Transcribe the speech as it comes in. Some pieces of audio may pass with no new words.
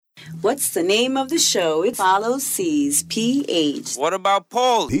What's the name of the show? It follows C's PH. What about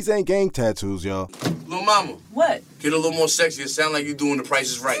Paul? These ain't gang tattoos, y'all. Little mama. What? Get a little more sexy. It sound like you're doing The Price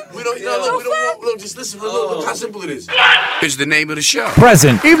is Right. We don't want, just listen. Look how simple it is. It's the name of the show.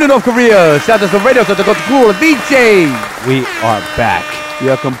 Present. Evening, North Korea. Shout out to radio, to go to school, DJ. We are back. We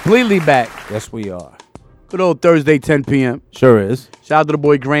are completely back. Yes, we are. Good old Thursday, 10 p.m. Sure is. Shout out to the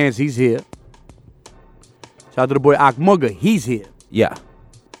boy Grants. He's here. Shout out to the boy Akmugga. He's here. Yeah.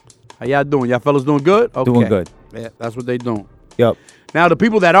 How y'all doing? Y'all fellas doing good? Okay. Doing good. Yeah, that's what they doing. Yep. Now, the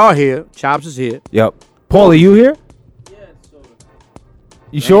people that are here, Chops is here. Yep. Paul, are you here? Yeah, sort of.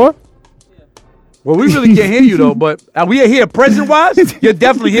 You sure? Yeah. Well, we really can't hear you, though, but are we here present-wise? You're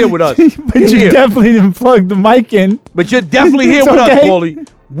definitely here with us. But you definitely didn't plug the mic in. But you're definitely here with us, Paulie.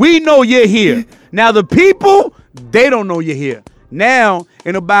 We know you're here. Now, the people, they don't know you're here. Now,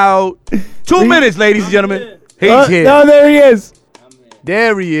 in about 2 minutes, ladies and gentlemen, he's here. No, there he is.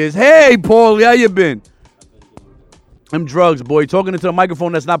 There he is. Hey, Paulie, how you been? Them drugs, boy. Talking into a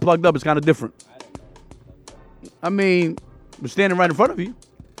microphone that's not plugged up is kind of different. I mean, we're standing right in front of you.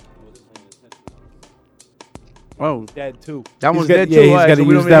 Oh, Dead too. That one's dead too. Yeah, he's Right, got so to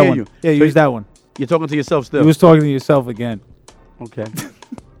we use don't that hear one. you. Yeah, So use that one. You're talking to yourself still. He was talking to yourself again. Okay.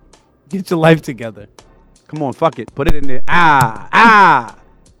 Get your life together. Come on, fuck it. Put it in there. Ah.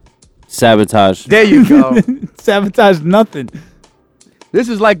 Sabotage. There you go. Sabotage nothing. This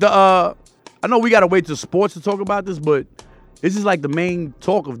is like the, I know we got to wait till sports to talk about this, but this is like the main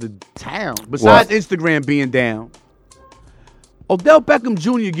talk of the town. Besides Instagram being down. Odell Beckham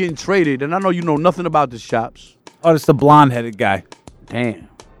Jr. getting traded, and I know you know nothing about the Shops. Oh, it's the blonde-headed guy. Damn.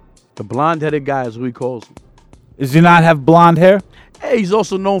 The blonde-headed guy is who he calls him. Does he not have blonde hair? Hey, he's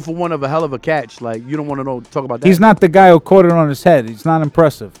also known for one of a hell of a catch. Like, you don't want to talk about that. He's not the guy who caught it on his head. He's not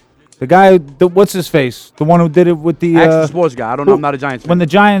impressive. The guy, what's his face? The one who did it with the... Ask the sports guy. I don't know. I'm not a Giants fan. When the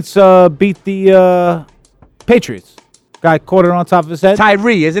Giants beat the Patriots. Guy caught it on top of his head.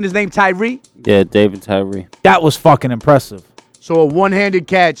 Tyree. Isn't his name Tyree? Yeah, David Tyree. That was fucking impressive. So a one-handed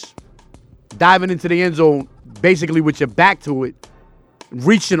catch, diving into the end zone, basically with your back to it,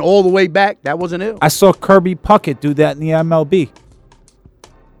 reaching all the way back, that wasn't it. I saw Kirby Puckett do that in the MLB.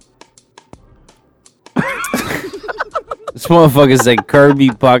 This motherfucker said Kirby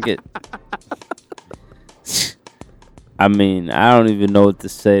Puckett. I mean, I don't even know what to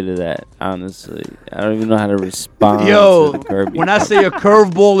say to that, honestly. I don't even know how to respond to the Kirby when I say a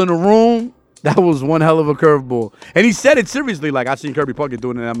curveball in the room, that was one hell of a curveball. And he said it seriously, like, I seen Kirby Puckett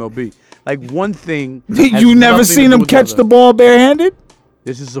doing it in MLB. Like, one thing. You never seen him catch the ball barehanded?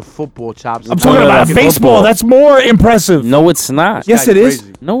 This is a football, Chops. I'm talking about a baseball. Football. That's more impressive. No, it's not. Yes, it is.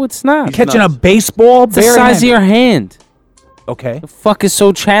 Crazy. No, it's not. Catching a baseball It's the size of your hand. Okay. The fuck is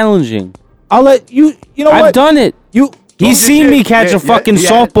so challenging? I'll let you. You know what? I've done it. He's seen me catch a fucking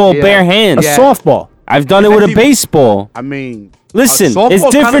softball bare hand. A softball. I've done it with a baseball. I mean, listen, it's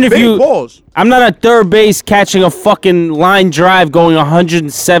different if you. I'm not at third base catching a fucking line drive going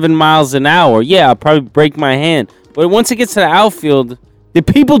 107 miles an hour. Yeah, I'll probably break my hand. But once it gets to the outfield, the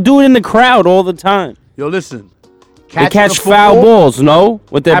people do it in the crowd all the time. Yo, listen. They catch foul balls, no?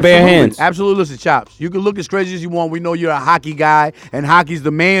 With their bare hands. Absolutely. Listen, Chops, you can look as crazy as you want. We know you're a hockey guy, and hockey's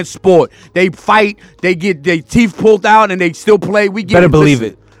the man's sport. They fight, they get their teeth pulled out, and they still play. We get Better it. believe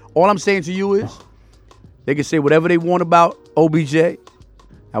Listen, it. All I'm saying to you is they can say whatever they want about OBJ. That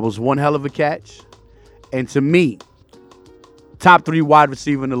was one hell of a catch. And to me, top 3 wide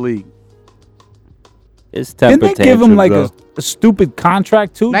receiver in the league. It's Didn't they give him like a stupid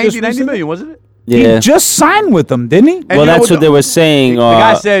contract too? 90 million, wasn't it? Yeah. He just signed with them, didn't he? Well, that's what they were saying the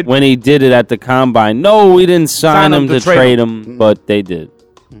guy said, when he did it at the combine. No, we didn't sign him to trade him, but they did.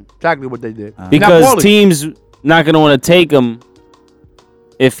 Exactly what they did. Because teams not going to want to take him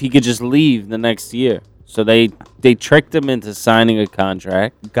if he could just leave the next year. So they tricked him into signing a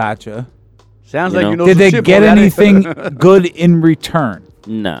contract. Gotcha. Sounds like you know. Did they get anything good in return?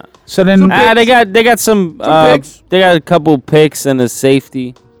 Nah. So then they got some picks. They got a couple picks and a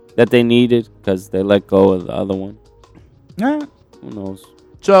safety that they needed because they let go of the other one. Yeah. Who knows?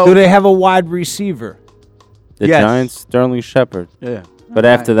 So do they have a wide receiver? The Giants, Sterling Shepard. Yeah. But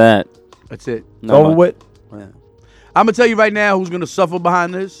after that, that's it. No Over with. Yeah. I'm gonna tell you right now who's gonna suffer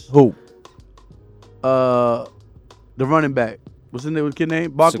behind this. Who? The running back. What's his kid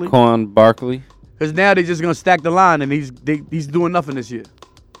name? Barkley. Saquon Barkley. Because now they're just gonna stack the line, and he's doing nothing this year.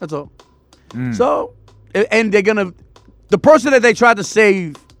 That's all. So, and they're gonna. The person that they tried to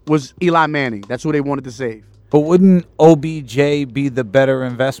save was Eli Manning. That's who they wanted to save. But wouldn't OBJ be the better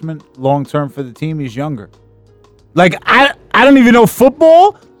investment long term for the team? He's younger. Like I don't even know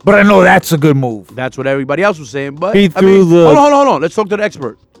football, but I know that's a good move. That's what everybody else was saying. But He threw the. Hold on. Let's talk to the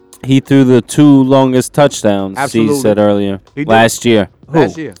expert. He threw the 2 longest touchdowns. Absolutely. He said earlier He did. last year.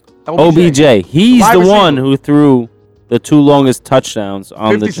 Last year. OBJ. He's Wide the receiver. one who threw the 2 longest touchdowns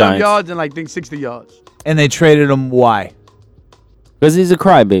on the 50-some Giants. yards and like, think 60 yards. And they traded him. Why? Because he's a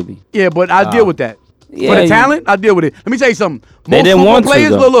crybaby. Yeah, but I deal with that. Yeah, For the you- talent, I deal with it. Let me tell you something. They Most didn't football want to, players,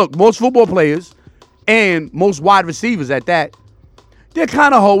 though. look, most football players and most wide receivers at that, they're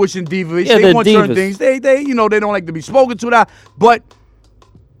kind of hoish and divish. Yeah, They they're want certain divas. things. They they don't like to be spoken to that. But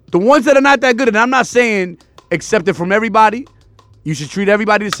the ones that are not that good, and I'm not saying accept it from everybody, you should treat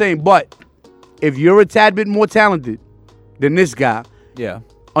everybody the same. But if you're a tad bit more talented than this guy, Yeah.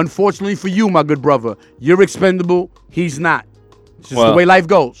 unfortunately for you, my good brother, you're expendable. He's not. It's just the Well- way life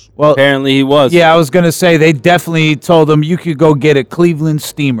goes. Well, Apparently he was. yeah, I was gonna say they definitely told him you could go get a Cleveland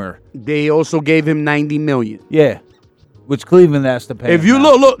steamer. They also gave him $90 million. Yeah, which Cleveland has to pay. If him you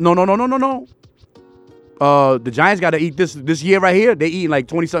now. look, no. The Giants got to eat this year right here. They eating like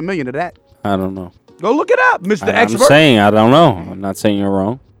 20-something million of that. I don't know. Go look it up, Mr. I'm Expert. saying I don't know. I'm not saying you're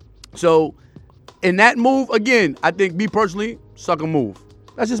wrong. So, in that move, again, I think me personally, suck a move.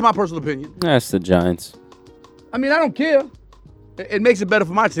 That's just my personal opinion. That's the Giants. I mean, I don't care. It makes it better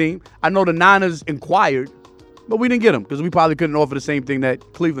for my team. I know the Niners inquired, but we didn't get them because we probably couldn't offer the same thing that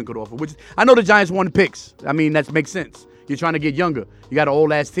Cleveland could offer. Which I know the Giants won picks. I mean, that makes sense. You're trying to get younger. You got an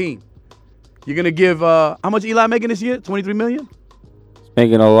old-ass team. You're going to give, how much Eli making this year? $23 million? He's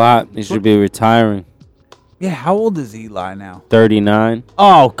making a lot. He should be retiring. Yeah, how old is Eli now? 39.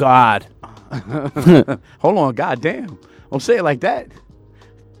 Oh God. Hold on, goddamn. Don't say it like that.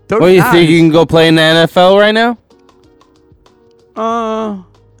 What do you think? You can go play in the NFL right now?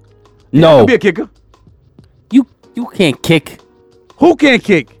 No. Be a kicker. You can't kick. Who can't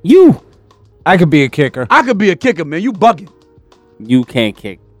kick? You. I could be a kicker. I could be a kicker, man. You bugging. You can't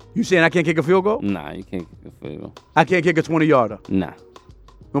kick. You saying I can't kick a field goal? Nah, you can't kick a field goal. I can't kick a 20-yarder. Nah. You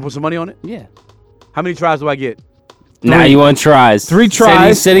want to put some money on it? Yeah. How many tries do I get? Now you want tries. 3 Said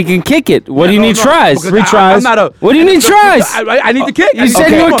tries. Said he can kick it. What do you No, need no, tries? because 3 tries. I'm not a. What do you need tries? I need to kick. You said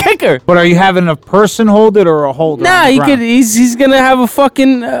you were a kicker. But are you having a person hold it or a holder? Nah, on the he ground? could. He's gonna have a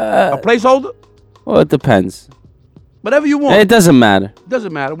fucking. A placeholder? Well, it depends. Whatever you want. It doesn't matter.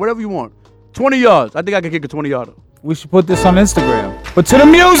 Doesn't matter. Whatever you want. 20 yards. I think I can kick a 20-yarder. We should put this on Instagram. But to the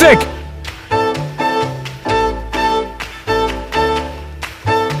music.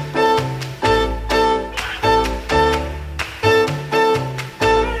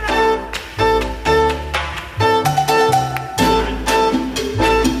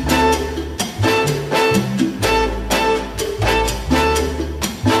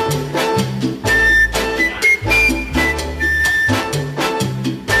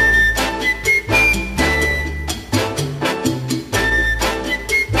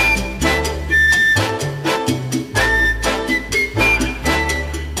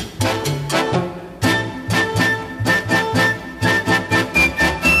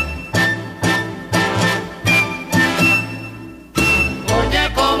 Oye,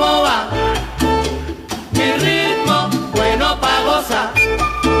 ¿cómo va? Mi ritmo bueno pa' gozar.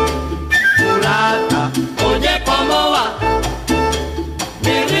 Mulata. Oye, ¿cómo va?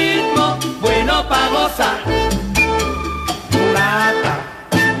 Mi ritmo bueno pa' gozar. Mulata.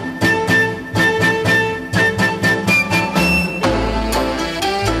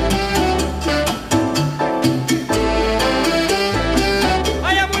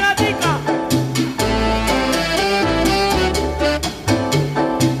 Vaya mulatica.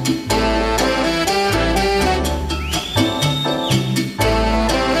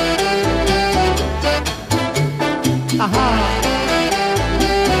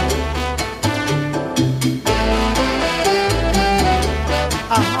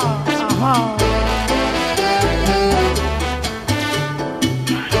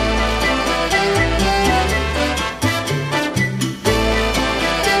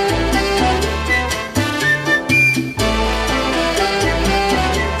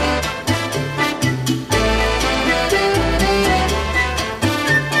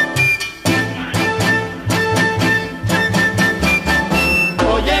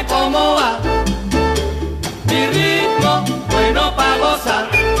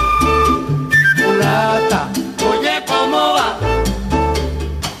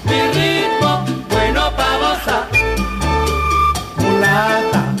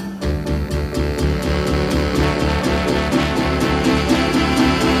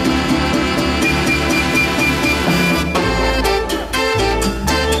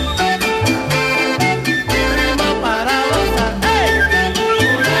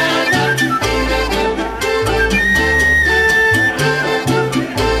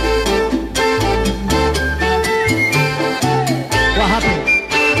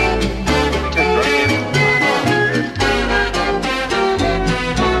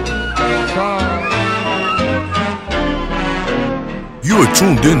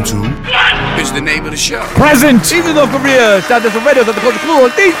 you're tuned into is the name of the show. Present. Easy North Korea. Shout out to some radios at the Culture Clue on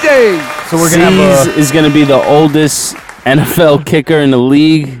DJ. So we're gonna have Cease is gonna be the oldest NFL kicker in the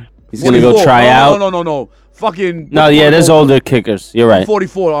league. He's gonna go 44. try out. No. Fucking. No, yeah, there's older kickers. You're right.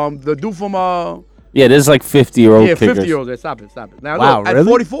 44. The dude from Yeah, there's like 50-year-old yeah, kickers. 50-year-olds. Stop it. Now Wow, look, at really?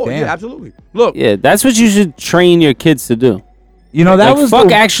 44. Damn. Yeah, absolutely. Look. Yeah, that's what you should train your kids to do. You know, that Like, was fuck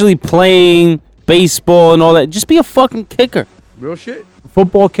the actually playing baseball and all that. Just be a fucking kicker. Real shit.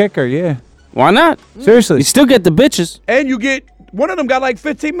 football kicker. Yeah, Why not? seriously. You still get the bitches. And you get one of them got like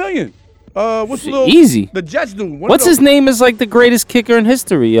 15 million. What's the little Easy. The Jets dude. What's his name is like the greatest kicker in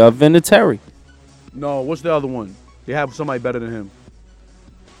history? Vinatieri. No, what's the other one? They have somebody better than him.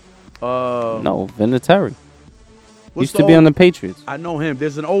 No, Vinatieri. What's Used to be on the Patriots. I know him.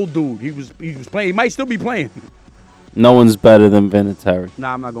 There's an old dude. He was playing. He might still be playing. No one's better than Vinatieri.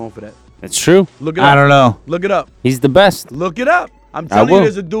 Nah, I'm not going for that. It's true. Look it up. I don't know. Look it up. He's the best. Look it up. I'm telling you, will.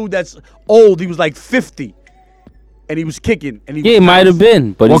 there's a dude that's old. He was like 50, and he was kicking. And Yeah, he might have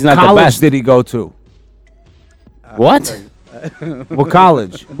been, but What he's not the college best. did he go to? What? What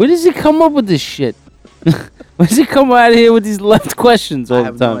college? Where does he come up with this shit? Where does he come out of here with these left questions I all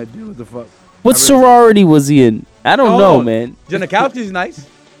have the no time? idea what the fuck. What sorority was he in? I don't know, man. Janikowski's nice.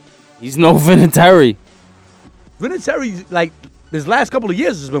 He's no Vinatieri. Vinatieri, like, this last couple of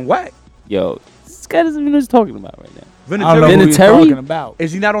years has been whack. Yo, this guy doesn't even know what he's talking about right now. I don't know Vinatieri, who you're Vinatieri? talking about.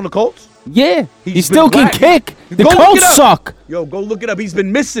 is he not on the Colts? Yeah, he He's still been can whack. kick. The Go look Colts it up. suck. Yo, go look it up. He's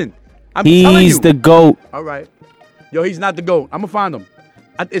been missing. I'm telling He's you. the GOAT. All right. Yo, he's not the GOAT. I'm going to find him.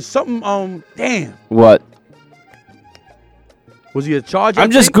 It's something, damn. What? Was he a Charger?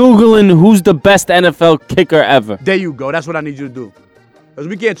 I'm just Googling who's the best NFL kicker ever. There you go. That's what I need you to do. Because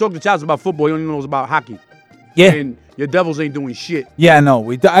we can't talk to Childs about football. He only knows about hockey. Yeah, And your Devils ain't doing shit. yeah,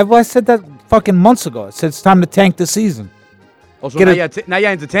 no. I said that fucking months ago. I said it's time to tank the season. Oh, so Get now, a- now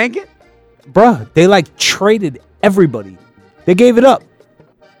you're into tanking? Bruh, they like traded everybody. They gave it up.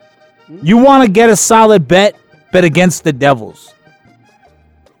 You want to get a solid bet against the Devils.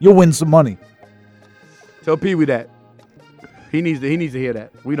 You'll win some money. Tell Pee Wee that. He needs to hear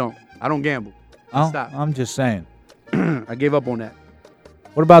that. We don't. I don't gamble. Oh, Stop. I'm just saying. I gave up on that.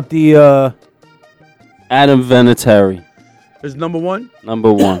 What about the Adam Vinatieri, This is number one.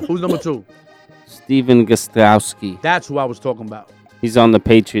 number one. Who's number two? Steven Gostkowski. That's who I was talking about. He's on the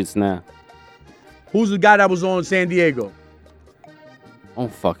Patriots now. Who's the guy that was on San Diego? Oh,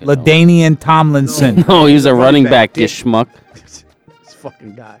 fucking know. LaDainian Tomlinson? No, he was a running Running back, back, you yeah. schmuck. This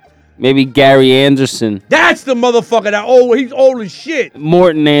fucking guy. Maybe Gary Anderson. That's the motherfucker that old. He's old as shit.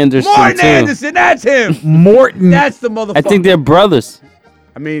 Morton Anderson, Morton too. Anderson. That's him. Morton. That's the motherfucker. I think they're brothers.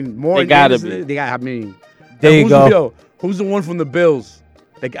 I mean, Morton. gotta Anderson, be. They got. I mean, There you who's go. Yo, who's the one from the Bills?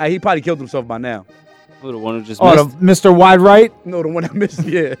 Like, he probably killed himself by now. Who, the one who just Oh, the, missed? Mr. Wide Right? No, the one that missed.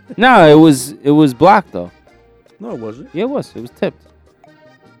 Yeah. No, it was blocked, though. No, it wasn't. Yeah, it was. It was tipped.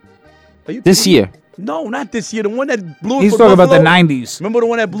 Are you This year. No, not this year. The one that blew. it He's for talking about the Buffalo? 90s. Remember the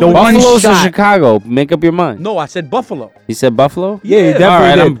one that blew? The it? one Buffalo's or shot. Chicago. Make up your mind. No, I said Buffalo. He said Buffalo? Yeah, he Yeah. definitely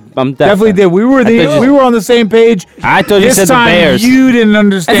All right, did. I'm Definitely did. We were I thought you we were on the same page. I thought you This said the time Bears. you didn't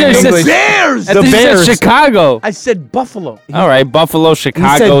understand I thought you said English. Bears. I the thought you said Bears. Chicago. I said Buffalo, All right, Buffalo, He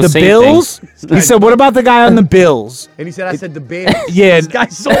Chicago, said the same Bills. thing. He said, "What about the guy on the Bills?" and he said I said the Bears. Yeah. This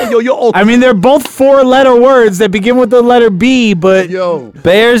guy's so you're old. I mean, they're both 4-letter words that begin with the letter B, but yo,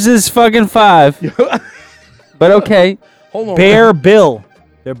 Bears is fucking 5. But okay. hold on. Bear, Bill.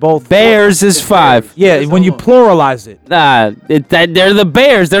 They're both Bears is 5. Yeah, Yes, when you hold pluralize it. Nah, they're the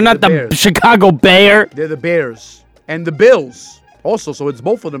Bears. They're not The the Bears. Chicago Bear. They're the Bears and the Bills also. So it's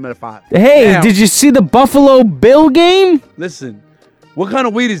both of them at 5. Hey, Now, did you see the Buffalo Bill game? listen? What kind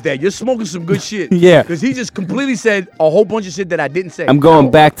of weed is that? You're smoking some good shit. Yeah. Because he just completely said a whole bunch of shit that I didn't say. I'm going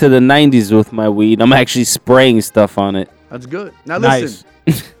No. back to the 90s with my weed. I'm actually spraying stuff on it. That's good. Now Nice.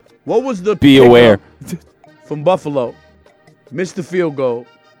 listen. What was the Be pickup aware. from Buffalo? Missed the field goal.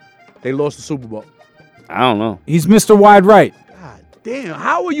 They lost the Super Bowl. I don't know. He's Mr. Wide Right. God damn!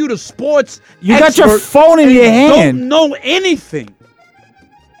 How are you the sports? You got your expert phone in and your you hand. Don't know anything.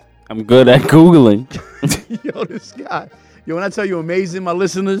 I'm good at Googling. Yo, this guy. Yo, when I tell you amazing, my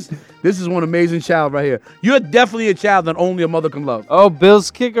listeners, this is one amazing child right here. You're definitely a child that only a mother can love. Oh,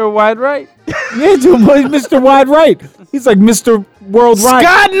 Bill's kicker wide right. Yeah, dude, but he's Mr. Wide Right. He's like Mr. World Right.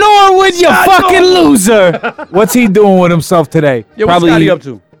 Scott Norwood, you Scott fucking Norwood. loser. What's he doing with himself today? Yo, Probably- what's Scotty up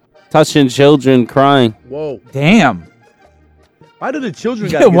to? Touching children, crying. Whoa. Damn. Why do the children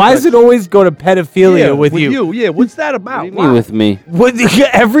Yeah, gotta get why does touched? it always go to pedophilia Yeah, with you? Yeah, what's that What about? do you mean with me? What,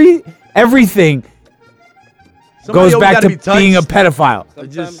 everything Somebody goes always back gotta to be touched. being a pedophile.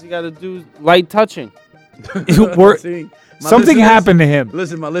 Sometimes just- you gotta do light touching. We're- See, Something happened to him.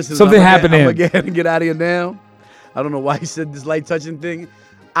 Listen, my listeners. Something happened to him. I'm going to get out of here now. I don't know why he said this light touching thing.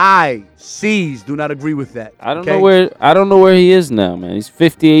 I, C's, do not agree with that. I don't know where he is now, man. He's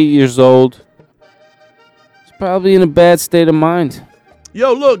 58 years old. He's probably in a bad state of mind.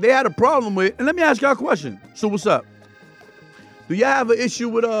 Yo, look, they had a problem with, and let me ask y'all a question. So what's up? Do y'all have an issue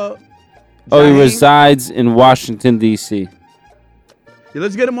with Oh, he Jaheim? resides in Washington, D.C. Yeah,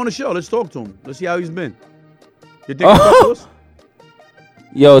 let's get him on the show. Let's talk to him. Let's see how he's been. You think he'll talk to us?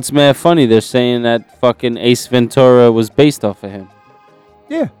 Yo, it's mad funny. They're saying that fucking Ace Ventura was based off of him.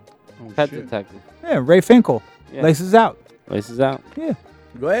 Yeah. Pet detective. Yeah, Ray Finkel. Yeah. Laces out. Laces out. Yeah.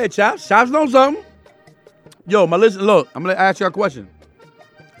 Go ahead, Chops. Chops knows something. Yo, my listen. Look, I'm gonna ask you a question.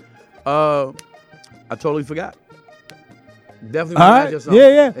 I totally forgot. Definitely All gonna right. ask you something. Yeah,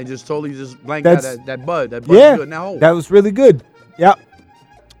 yeah. And just totally just blanked out That's- that bud. That bud's Yeah. good. Now hold. That was really good. Yep.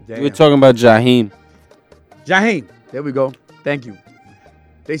 Damn. We were talking about Jaheim. Jaheim. There we go. Thank you.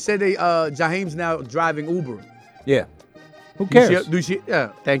 They said Jaheim's now driving Uber. Yeah. Who Do you cares? see- do you see? Yeah.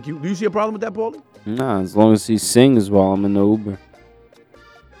 Thank you. Do you see a problem with that, Paulie? Nah, as long as he sings while I'm in the Uber.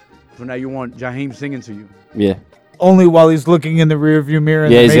 So now you want Jaheim singing to you. Yeah. Only while he's looking in the rearview mirror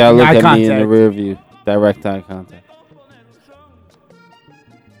and Yeah, he's gotta making look eye at me in the contact. rear view. Direct eye contact.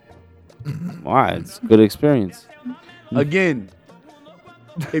 Why? It's a good experience. Again,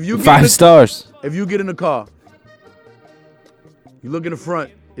 if you get in 5 the- stars. If you get in the car, you look in the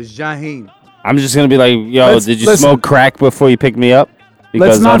front, it's Jaheim. I'm just gonna be like, yo, Let's- did you listen. smoke crack before you picked me up?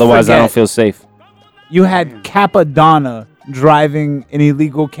 Because not otherwise I forget- don't feel safe. You had Capadonna driving an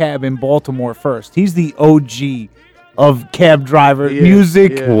illegal cab in Baltimore first. He's the OG of cab driver Yeah,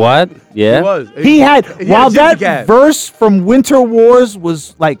 music. yeah. What? Yeah. He was. He had a while gypsy that cab. verse from Winter Wars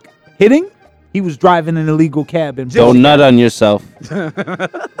was like hitting, he was driving an illegal cab in Don't Baltimore. nut on yourself.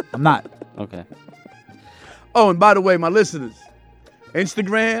 I'm not. Okay. Oh, and by the way, my listeners,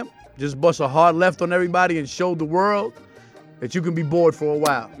 Instagram just bust a hard left on everybody and showed the world that you can be bored for a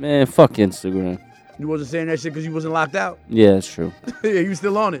while. Man, fuck Instagram. You wasn't saying that shit because you wasn't locked out. Yeah, it's true. Yeah, you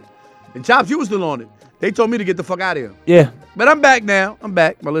still on it. And Chops, you was still on it. They told me to get the fuck out of here. Yeah. But I'm back now. I'm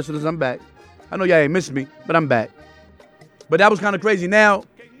back. My listeners, I'm back. I know y'all ain't missed me, but I'm back. But that was kind of crazy. Now,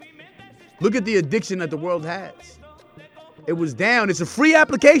 look at the addiction that the world has. It was down. It's a free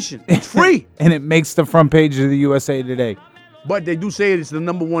application. It's free. And it makes the front page of the USA Today. But they do say it's the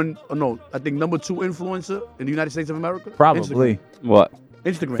number 2 influencer in the United States of America. Probably. What?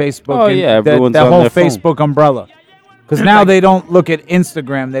 Instagram. Facebook. Oh, and yeah, everyone's that on whole their phone. Facebook umbrella. Because now they don't look at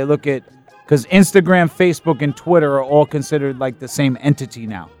Instagram. They look at, because Instagram, Facebook, and Twitter are all considered like the same entity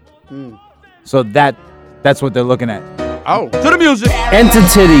now. So that's what they're looking at. Oh, to the music.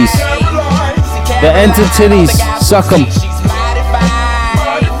 Entitties. The entitties. Suck them. She's mighty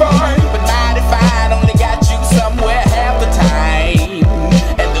fine, but mighty fine only got you somewhere half the time,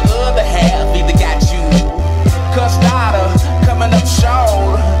 and the other half either got you cussed out or coming up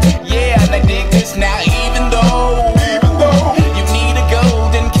short. Yeah, and I dig this now, even though you need a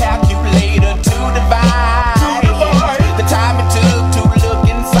golden calculator to divide the time it took to look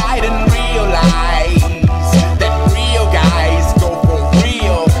inside and realize that real guys go for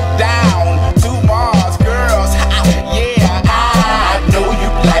real down to Mars, girls. Yeah, I know you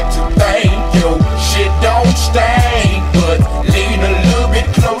like to think your shit don't stink, but lean a little bit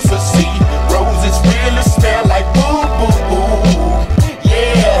closer, see roses really smell like boo boo boo.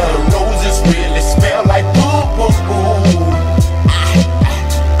 Yeah, roses really smell like boo boo boo.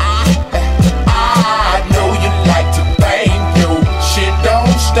 I know you like to think your shit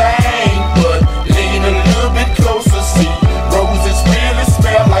don't stink, but lean a little bit closer, see roses really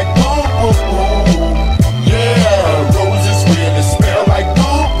smell like boo boo boo. Yeah, roses really smell like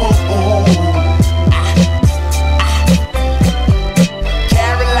boo boo boo.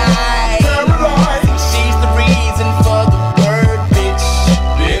 Caroline, she's the reason for the word bitch.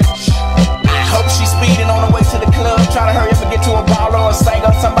 I hope she's speeding on her way to the club, trying to hurry up and get to a baller or a singer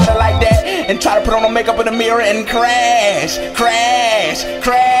or somebody like that, and try to put on her makeup in the mirror and crash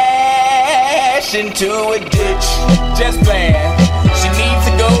into a ditch. Just playing. She needs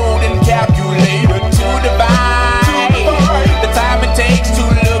a golden calculator to divide the time it takes to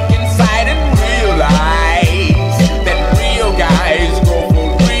look inside and realize that real guys go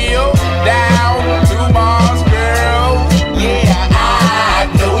for real down to Mars, girl. Yeah,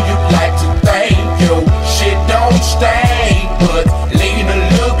 I know you like to think your shit don't stink, but lean a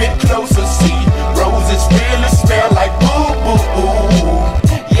little bit closer, see roses really smell like boo boo boo.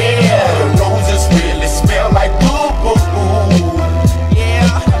 Yeah, roses really smell like boo boo boo.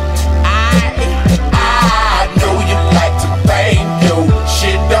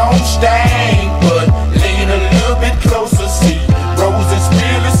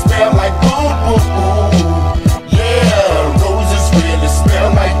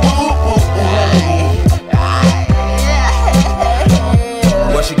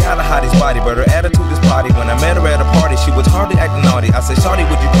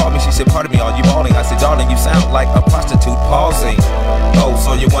 said, pardon me, are you balling? I said, darling, you sound like a prostitute pausing. Oh,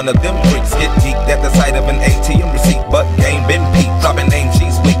 so you're one of them freaks. Get geeked at the sight of an ATM receipt. But game been peaked. Dropping name,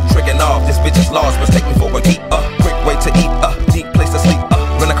 she's weak. Tricking off, this bitch is lost. Mistake me for a geek. Quick way to eat. Deep place to sleep.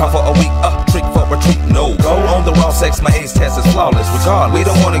 Rent a car for a week. Trick for retreat. No, go on the raw sex. My age test is flawless. Regardless, we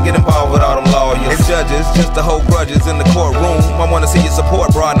don't want to get involved with all them lawyers and judges. Just to hold grudges in the courtroom. I want to see your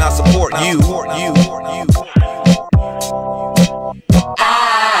support, bro, not support you.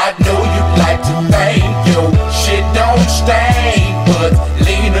 I know you like to think your shit don't stain, but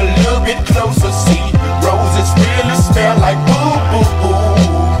lean a little bit closer, see roses really smell like boo boo boo.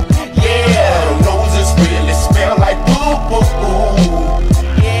 Yeah, roses really smell like boo boo boo.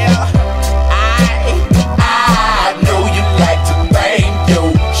 Yeah, I know you like to think your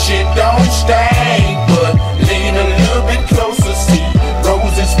shit don't stain, but lean a little bit closer, see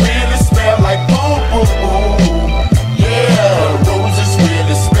roses really smell like boo boo boo. Yeah, roses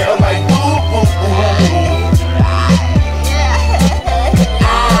really smell like boo boo boo.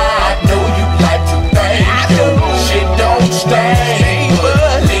 I know you like to think your shit don't stain, but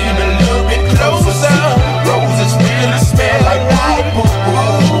lean a little bit closer. Roses really smell like boo boo.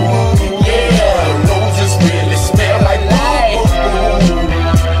 Yeah, roses really smell like boo boo.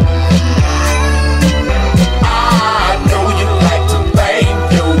 I know you like to think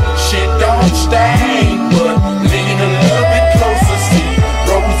your shit don't stain, but lean a little bit closer. See,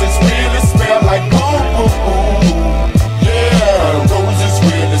 roses really smell like boo boo boo. Yeah, roses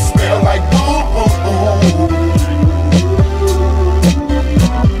really smell like boo boo boo.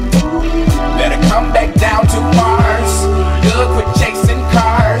 Better come back down to Mars. Good, quit chasing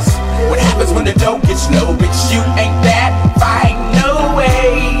cars. What happens when the dough gets low? Bitch, you ain't that fine. No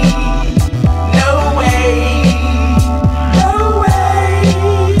way. No way. No way.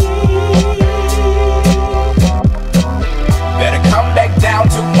 Better come back down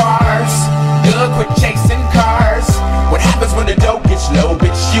to Mars. Good, quit chasing cars. What happens when the dough gets low?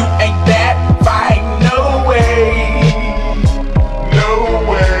 Bitch, you ain't that fine. No way. No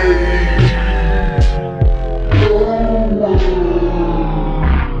way.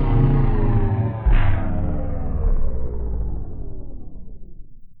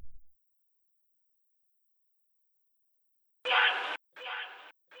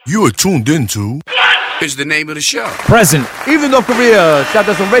 You are tuned into. Is the name of the show. Present. Even though Korea, shout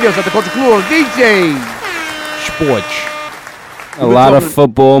out some radio, shout out to Culture Clue on DJ. Sports. A lot of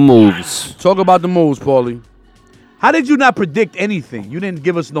football moves. Talk about the moves, Paulie. How did you not predict anything? You didn't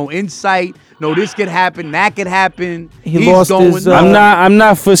give us no insight. No, this could happen, that could happen. He lost his, I'm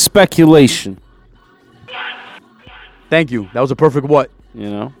not for speculation. Thank you. That was a perfect what? You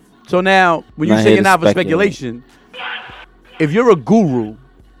know. So now, when you Not say here you're to not for speculate. speculation, if you're a guru,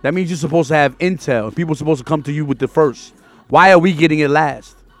 that means you're supposed to have intel. People are supposed to come to you with the first. Why are we getting it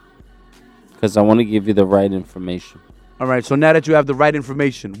last? Because I want to give you the right information. All right, so now that you have the right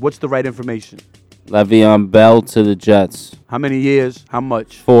information, what's the right information? Le'Veon Bell to the Jets. How many years? How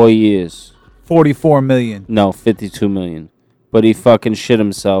much? 4 years. 44 million. No, 52 million. But he fucking shit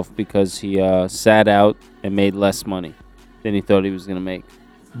himself because he sat out and made less money than he thought he was going to make.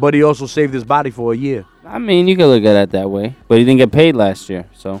 But he also saved his body for a year. I mean, you can look at it that way. But he didn't get paid last year,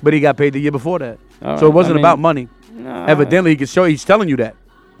 so. But he got paid the year before that. All So it right, wasn't I mean, about money. no, Evidently, he could show. He's telling you that.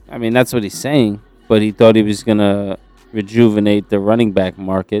 I mean, that's what he's saying. But he thought he was going to rejuvenate the running back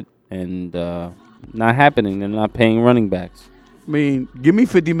market. And not happening. They're not paying running backs. I mean, give me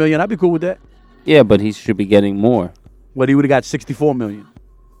 $50 million. I'd be cool with that. Yeah, but he should be getting more. But he would have got $64 million.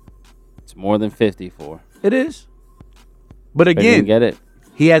 It's more than 54. It is. But But he again, didn't get it.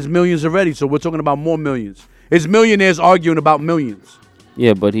 he has millions already, so we're talking about more millions. It's millionaires arguing about millions.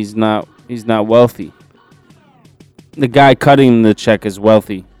 Yeah, but he's not wealthy. The guy cutting him the check is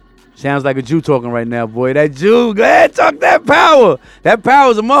wealthy. Sounds like a Jew talking right now, boy. That Jew, go ahead, talk that power. That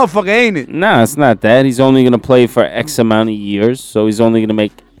power's a motherfucker, ain't it? Nah, it's not that. He's only going to play for X amount of years, so he's only going to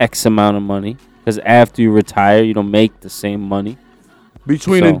make X amount of money. Because after you retire, you don't make the same money.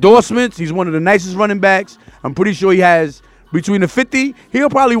 Between So- endorsements, he's one of the nicest running backs. I'm pretty sure he has, between the 50, he'll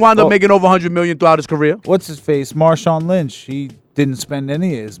probably wind up Well- making over $100 million throughout his career. What's his face? Marshawn Lynch. He didn't spend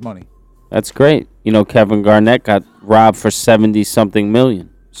any of his money. That's great. You know, Kevin Garnett got robbed for 70-something million.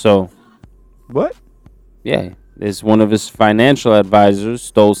 So, What? yeah, there's one of his financial advisors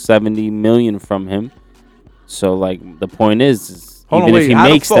stole 70 million from him. So, like, the point is Hold even on, if wait. he how the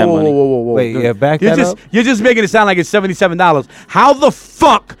makes fuck- that whoa, money. Whoa. Wait, yeah, back you're that just, up. You're just making it sound like it's $77. How the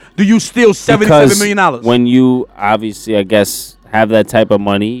fuck do you steal $77 million? When you obviously, I guess, have that type of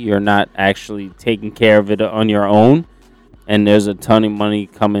money, you're not actually taking care of it on your own, and there's a ton of money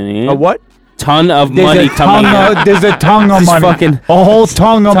coming in. A what? ton of money coming in. There's a tongue of money. A whole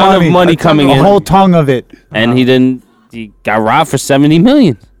tongue of money. Of money coming in. A whole tongue of it. And he got robbed for $70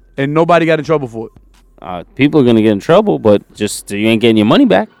 million. And nobody got in trouble for it. People are going to get in trouble, but just you ain't getting your money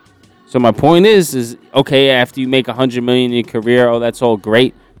back. So my point is okay, after you make $100 million in your career, that's all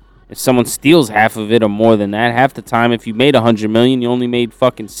great. If someone steals half of it or more than that, half the time, if you made $100 million, you only made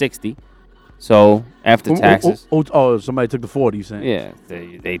fucking 60. So after taxes. Somebody took the 40. You saying? Yeah,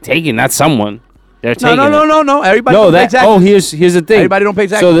 they take it, not someone. They're taking it. No. Everybody don't pay taxes. Oh, here's the thing. Everybody don't pay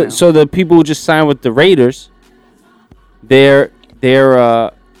taxes. So the people who just signed with the Raiders, their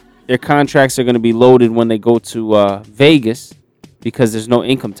contracts are going to be loaded when they go to Vegas because there's no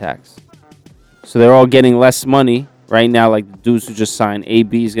income tax. So they're all getting less money right now. Like the dudes who just signed,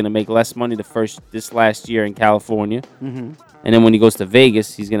 AB is going to make less money this last year in California. Mm-hmm. And then when he goes to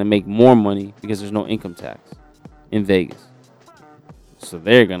Vegas, he's going to make more money because there's no income tax in Vegas. So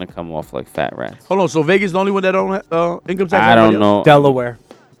they're going to come off like fat rats. Hold on. So Vegas is the only one that don't have income tax? I don't know. Delaware.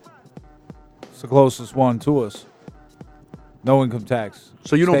 It's the closest one to us. No income tax.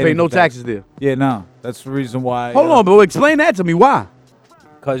 So you don't pay no taxes there? Yeah, no. That's the reason why. Hold on, but explain that to me. Why?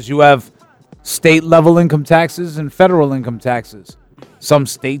 Because you have state-level income taxes and federal income taxes. Some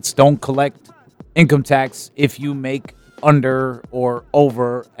states don't collect income tax if you make under or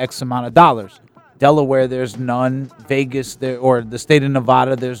over X amount of dollars. Delaware, there's none. Vegas, or the state of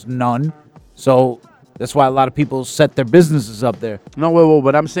Nevada, there's none. So that's why a lot of people set their businesses up there. No, wait.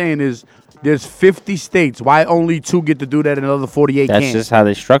 What I'm saying is there's 50 states. Why only 2 get to do that and another 48 can't? That's just how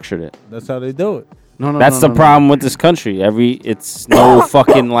they structured it. That's how they do it. That's the problem with this country. It's no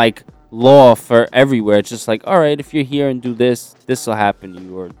fucking like law for everywhere. It's just like, all right, if you're here and do this, this will happen to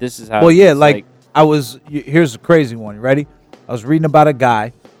you, or this is how. Well, yeah, here's a crazy one. You ready? I was reading about a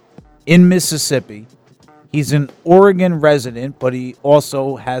guy in Mississippi. He's an Oregon resident, but he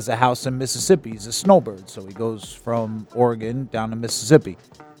also has a house in Mississippi. He's a snowbird, so he goes from Oregon down to Mississippi.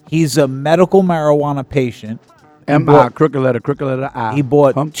 He's a medical marijuana patient. Crooked letter I. He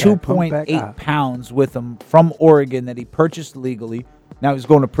bought 2.8 pounds with him from Oregon that he purchased legally. Now he's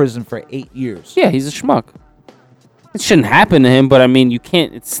going to prison for 8 years. Yeah, he's a schmuck. It shouldn't happen to him, but I mean, you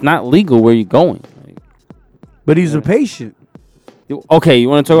can't. It's not legal where you're going. But he's a patient. Okay, you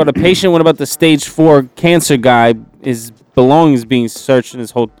want to talk about a patient? What about the stage 4 cancer guy? His belongings being searched in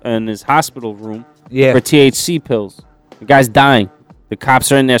his hospital room for THC pills. The guy's dying. The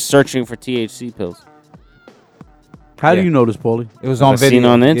cops are in there searching for THC pills. How do you know this, Paulie? It was on video. Seen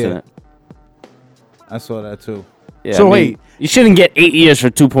on the internet. I saw that too. Yeah, so wait, you shouldn't get 8 years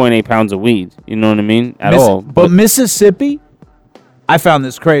for 2.8 pounds of weed. You know what I mean? At all. But Mississippi, I found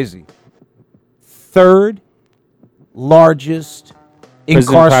this crazy. 3rd largest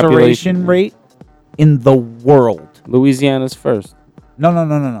incarceration rate in the world. Louisiana's first. No.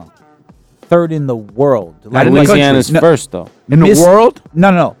 3rd in the world. Like Louisiana's first, though. In the world?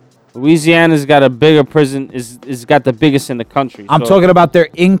 No. Louisiana's got a bigger prison. Is got the biggest in the country. I'm talking about their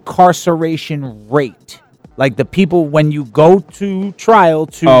incarceration rate. Like the people, when you go to trial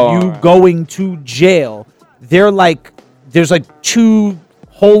to going to jail, there's like 2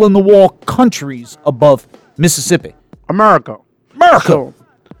 hole-in-the-wall countries above Mississippi. America.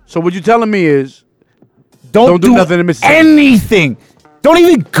 So what you're telling me is don't do nothing in Mississippi. Anything. Don't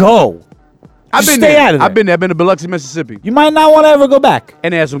even go. Stay out of there. I've been there. I've been to Biloxi, Mississippi. You might not want to ever go back.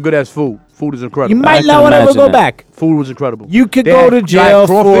 And they had some good-ass food. Food is incredible. You might not want to ever go back. Food was incredible. You could go to jail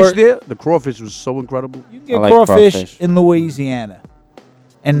for... there. The crawfish was so incredible. You can get crawfish in Louisiana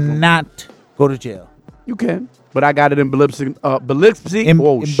and not go to jail. You can. But I got it in Biloxi. Biloxi?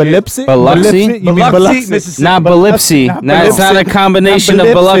 Biloxi? Mississippi. Not Biloxi. It's not a combination of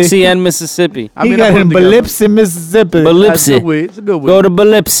Biloxi and Mississippi. He got it in Biloxi, Mississippi. Biloxi. It's a good way. Go to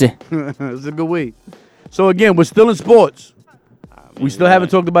Biloxi. It's a good way. So again, we're still in sports. We still haven't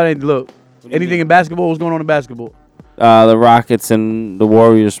talked about anything. Look, anything in basketball? What's going on in basketball? The Rockets and the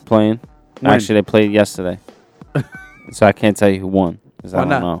Warriors playing. Actually, they played yesterday. So I can't tell you who won. Because I don't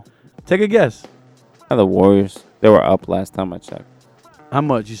know. Take a guess. The Warriors. They were up last time I checked. How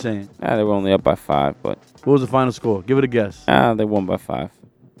much you saying? They were only up by 5, but... What was the final score? Give it a guess. They won by 5.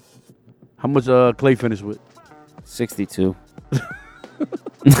 How much Clay finished with? 62.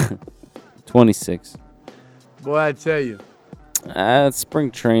 26. Boy, I tell you. It's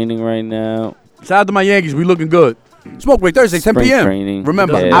spring training right now. Shout out to my Yankees. We looking good. Smoke break Thursday, 10 p.m. Training.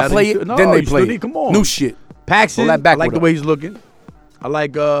 Remember, I play it, then they play it. Come on. New shit. Paxton, I like the way he's looking. I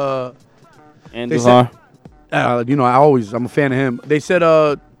like... Andujar. I'm a fan of him. They said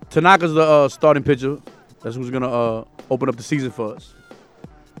Tanaka's the starting pitcher. That's who's going to open up the season for us.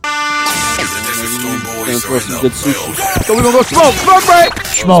 Good sushi. So we're gonna go smoke break.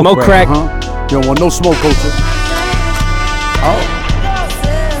 Smoke crack. You don't want no smoke, culture. Oh.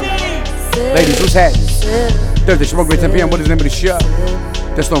 Ladies, what's happening? Thursday, Smoke Break 10 p.m. What is the name of the show?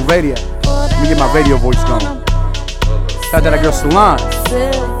 That's on radio. Let me get my radio voice going. Shout out to that girl Solange.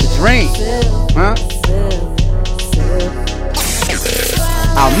 The Dream. Huh?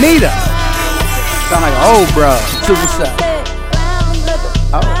 Almeida. Sound like an old bro. So what's up?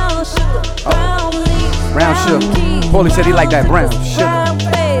 Oh. Brown sugar. Paulie said he liked that brown sugar.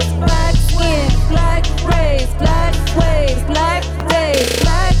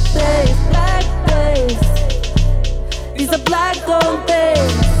 These are black gold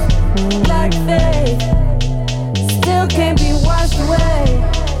days, black face, still can't be washed away.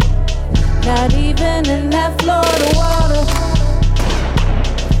 Not even in that Florida water.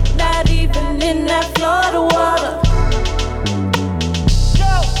 Not even in that Florida water.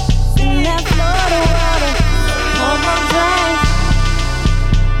 In that Florida water, on my brain.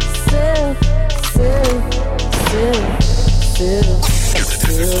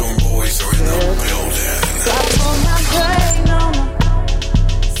 Boys are in the building. Got on my brain on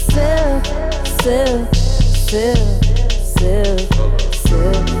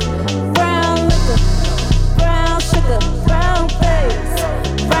brown liquor, brown sugar, brown face,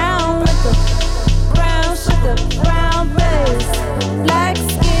 brown liquor, brown sugar, brown face, black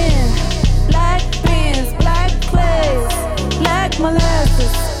skin, black beans, black clays, black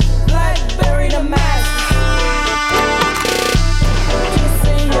molasses, blackberry to masses.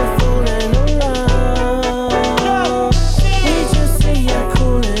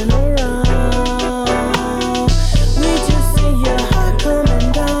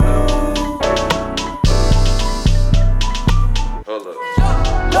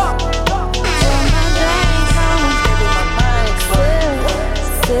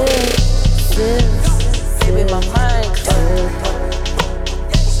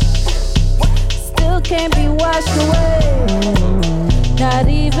 Can't be washed away. Not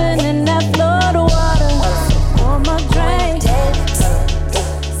even in that Florida water. On my drain.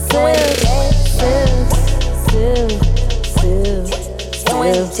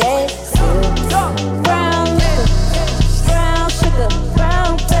 Brown liquor, brown sugar,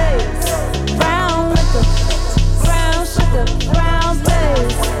 brown face, brown liquor, brown sugar, brown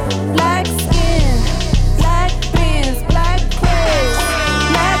face, black skin, black beans, black clays,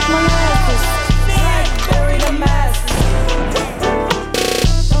 black molasses.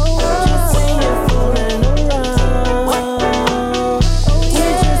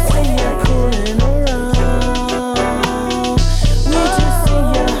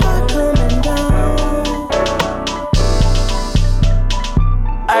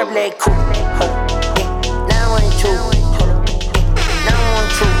 Like cool, now I want you, now I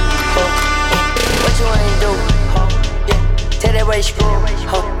want you, what you wanna do, tell that way screw,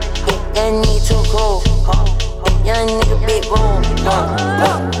 young nigga too cool, young nigga big room,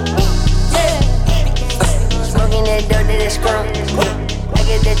 smoking that dope that is skunk, I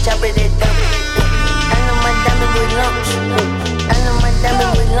get that chopper that dump, I know my diamond with lumps, I know my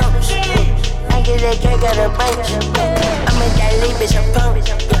diamond with lumps, I get that cake out of bunch, I make that leap, bitch, I'm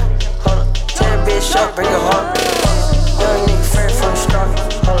pumped. Tell that bitch up, bring her heart. Young nigga fair from the start.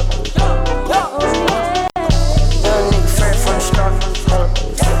 Young nigga fair from the start.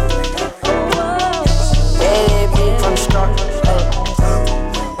 Yeah, big from the start.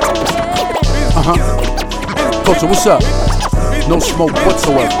 Culture, what's up? No smoke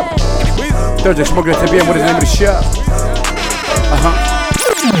whatsoever. Thursday, Smoking at 10 p.m. What is the name of the show?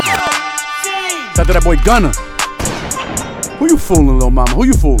 Shout out to that boy Gunna. Who you fooling, little mama? Who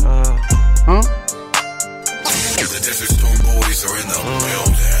you fooling? Huh? The Desert Storm Boys are in the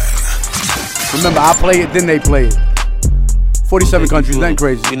building. Remember, I play it, then they play it. 47 countries, that ain't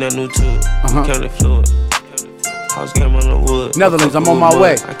crazy. We not new to it. County fluid. House game on the wood. Netherlands, I'm on my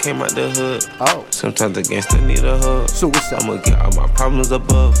way. I came out the hood. Oh. Sometimes the gangsta need a hug. So what's up? I'ma get all my problems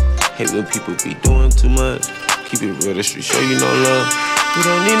above. Hate when people be doing too much. Keep it real, the street show you no love. We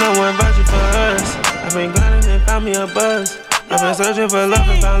don't need no one vouching for us. I've been grinding and found me a buzz. I've been searching for love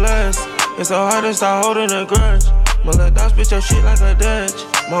and found lust. It's so hard to start holding a grudge. My little dog spit your shit like a Dutch.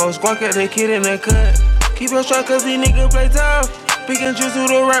 My whole squad got that kid in the cut. Keep your shot cause these niggas play tough. Pick and choose who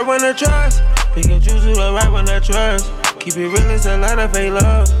the right one to trust. Pick and choose who the right one to trust. Keep it real, it's a lot of fake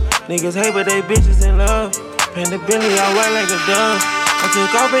love. Niggas hate but they bitches in love. Paint the Bentley all white like a dove. I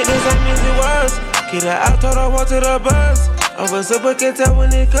took off it the same as it was. Get her out, told her walk to the bus. Over super can tell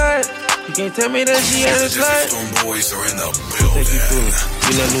when it cut. You can't tell me that she ain't a slut. Storm Boys are in the building.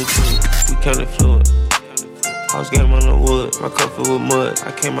 We not new to it. We county fluid. I was getting on the wood, my cup filled with mud.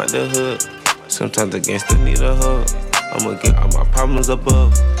 I came out the hood. Sometimes the gangster need a hug. I'ma get all my problems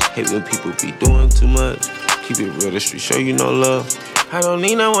above. Hate when people be doing too much. Keep it real, the street show you no love. I don't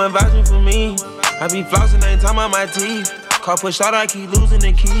need no one vouching for me. I be flossing, ain't talking about my teeth. Car push out, I keep losing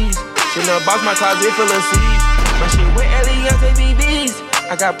the keys. Chanel box, my closet full of seeds. My shit with Eliantte BBs.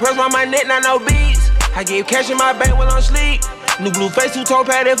 I got pearls on my neck, not no beads. I gave cash in my bank while I'm sleep. New blue face, two-tone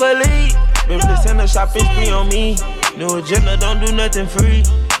padded for lead. Been percent of shopping spree on me. New agenda, don't do nothing free.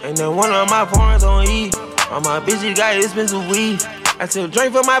 Ain't that one of my foreigns on E. All my bitches got expensive weed. I still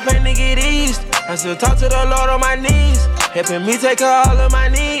drink for my pain to get eased. I still talk to the Lord on my knees. Helping me take care of all of my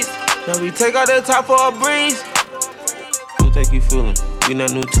needs. Now we take out the top for a breeze. Who take you fooling? We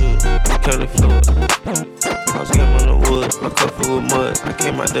not new to it. We kinda fluid. I was getting on the wood. My cup full with mud. I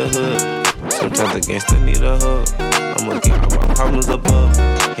came out the hood. Sometimes the gangster need a hug. I'ma get all my problems above.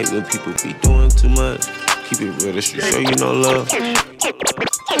 Hate when people be doing too much. Keep it real, the street show you no love.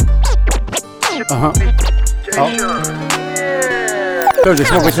 Oh. Thursday,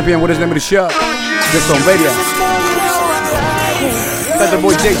 Smoke with Champion. What is the name of the show? This on radio. That's the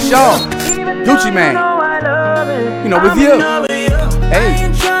boy Jay Shaw. Gucci Man. You know, with you. Hey.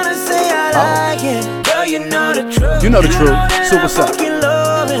 Oh. You know the truth. So what's up?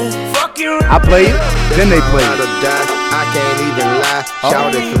 I play it, then they play it. I can't even lie.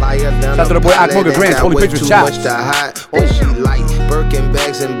 Shout it flyer down. Shout out to the boy Akmoga Grants, Holy Pictures Chops. What she like, Birkin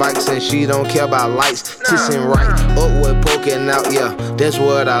bags and bikes, and she don't care about lights. Tissing right, upward poking out, yeah, that's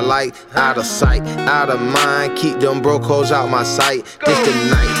what I like. Out of sight, out of mind, keep them broke hoes out my sight. This the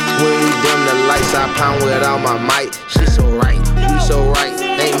night, when we dim the lights, I pound with all my might. She so right, we so right.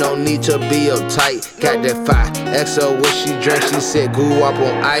 Ain't no need to be uptight. Got that fire. XO what she drank, she said grew up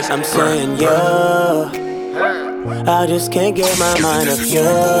on ice. I'm saying yo, I just can't get my mind off you.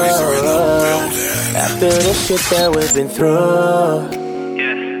 After the shit that we've been through,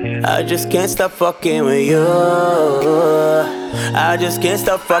 I just can't stop fucking with you. I just can't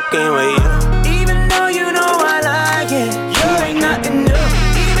stop fucking with you. Even though you know I like it, you ain't nothing new.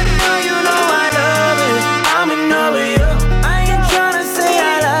 Even though you know I love it, I'm in love with you.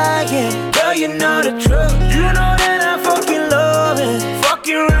 Girl, you know the truth. You know that I fucking love it.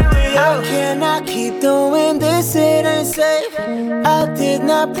 Fucking right with you. I cannot keep doing this, it ain't safe. I did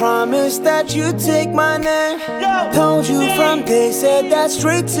not promise that you'd take my name. Told you from day, said that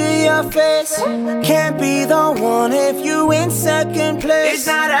straight to your face. Can't be the one if you in second place. It's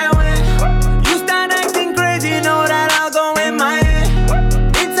not that way. You start acting crazy, know that I'll go in my head.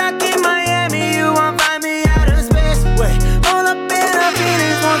 It's like in Miami, you won't find me out of space. Wait, all up in our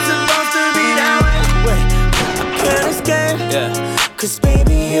feelings, won't supposed to be that way. Wait, I can't escape. Yeah. Cause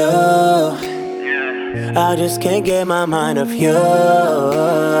baby, you, I just can't get my mind off you.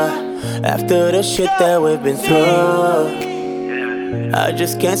 After the shit that we've been through, I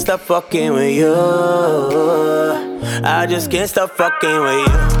just can't stop fucking with you. I just can't stop fucking with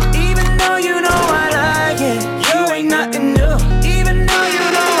you. Even though you know I like it, you ain't nothing new. Even though you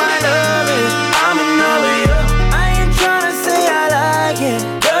know I love it, I'm in love with you. I ain't tryna say I like it,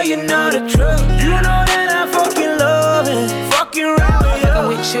 girl, you know the truth. You know that I fucking love it, fucking right with you. Fucking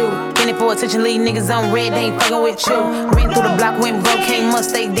with you, in it for attention, leave niggas on red, they ain't fucking with you. Ran through the block, went broke, came must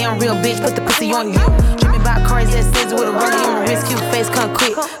stay damn real bitch, put the pussy on you. Dreaming about cars that says with a rollie on my wrist, cute face, come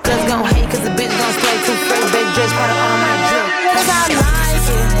quick. Girls gon' hate cause the bitch gon' slay too fresh, baby dress, powder on my drip. Cause I like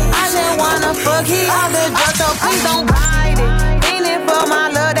it, I just wanna fuck he all the drugs, so please don't bite it. Ain't it for my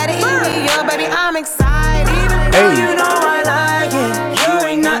love that it eat me up, baby, I'm excited. Even though you know I like it, you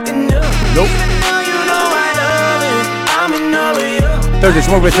ain't nothing new. Nope. Even though you know I love it, I'm in love with you. Thursday,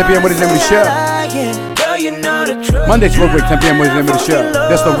 Smoke with 10 p.m. What is the name of the show? Monday, Smoke with 10 p.m. What is the name of the show?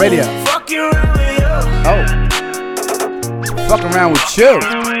 That's the radio. Oh. Fuck around with you.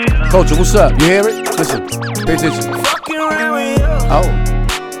 Culture, what's up? You hear it? Listen. Pay attention. Oh.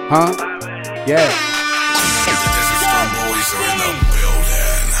 Huh? Yeah.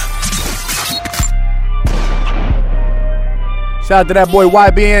 Shout out to that boy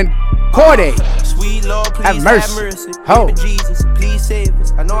YBN Corday. Have mercy. Ho. Please save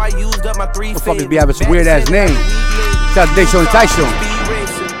us. I know I used up my 3 Motherfuckers be having some weird ass names. Shout out to Dayshawn and Tyshawn.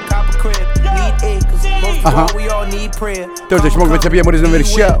 We all need prayer. Thursday, Smoke with 10 p.m. What is the name of the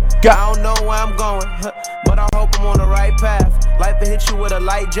show? Go. I don't know where I'm going, but I hope I'm on the right path. Life will hit you with a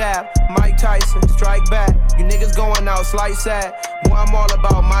light jab. Mike Tyson, strike back. You niggas going out slight sad. Boy, I'm all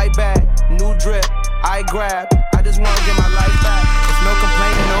about my bag. New drip, I grab. I just wanna get my life back. There's no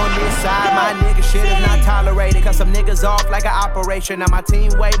complaining on this side. My niggas shit is not tolerated. Cause some niggas off like an operation. Now my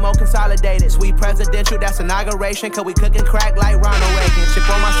team way more consolidated. Sweet presidential, that's inauguration. Cause we cooking crack like Ronald Reagan. Chip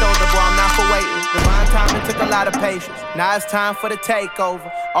on my shoulder, boy, I'm not for waiting. Divine timing took a lot of patience. Now it's time for the takeover.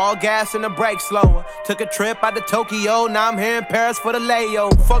 All gas and the brakes slower. Took a trip out to Tokyo. Now I'm here in Paris for the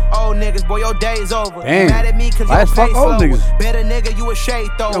layover. Fuck old niggas, boy, your day's over. Damn. Mad at me cause Why your fuck face old slower. niggas? Better nigga, you a shade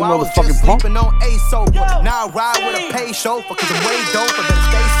thrower. You I was motherfucking just punk. sleeping on a sober. Now I ride with a paid chauffeur. Cause I'm way doper, better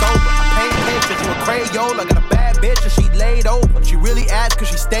stay sober. I paint pictures, you a Crayola. Got a bad bitch and she laid over. She really asked cause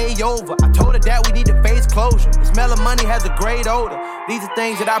she stayed over. I told her that we need to face closure. The smell of money has a great odor. These are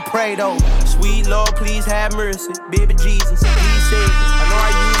things that I prayed over. Sweet Lord, please have mercy. Baby Jesus, please save me. I know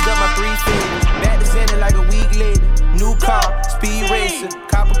I used up my 3 fingers. Back to sending like a week later. New car, speed racer,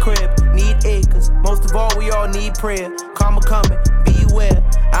 copper crib, need acres. Most of all, we all need prayer. Karma coming, beware.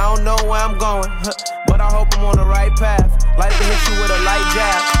 I don't know where I'm going, but I hope I'm on the right path. Life will hit you with a light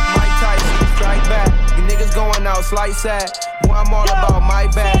jab. Mike Tyson, strike back. You niggas going out, slight sad. Boy, I'm all about my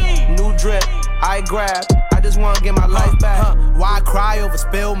bag. New drip, I grab. I just wanna get my life back. Why cry over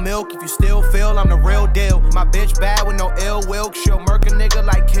spilled milk if you still feel I'm the real deal? My bitch bad with no ill will. She'll murk a nigga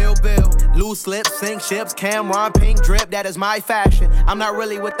like Kill Bill. Loose lips, sink ships, Cameron, pink drip, that is my fashion. I'm not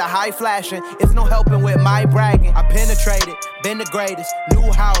really with the high flashing. It's no helping with my bragging. I penetrated, been the greatest.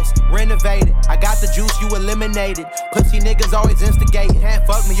 New house, renovated. I got the juice, you eliminated. Pussy niggas always instigating. Can't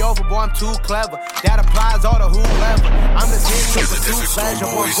fuck me over, boy, I'm too clever. That applies all to whoever. I'm just here to pursue pleasure.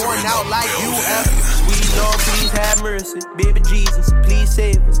 Boy, going out like you ever. Sweet Lord, please have mercy. Baby Jesus, please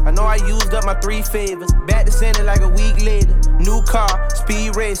save us. I know I used up my 3 favors. Back to sending like a week later. New car,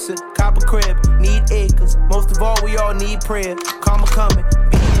 speed racer, copper crib, need acres. Most of all, we all need prayer. Karma coming,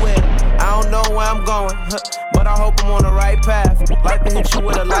 beware. I don't know where I'm going, but I hope I'm on the right path. Life will hit you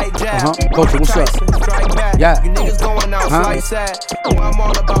with a light jab. Coach, what's up? Strike back. Yeah. You niggas going out slight sad. Boy, I'm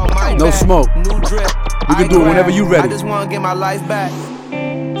all about my No bag. smoke. New drip. You can do it whenever you ready. I just wanna get my life back.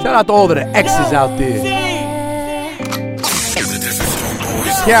 Shout out to all of the exes out there.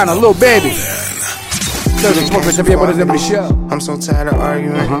 Kiana, little baby. I'm so tired of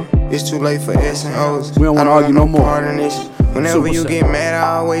arguing. It's too late for S and O's. We don't want to argue no more. Whenever you get mad,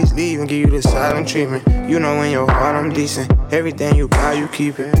 I always leave and give you the silent treatment. You know in your heart I'm decent. Everything you buy, you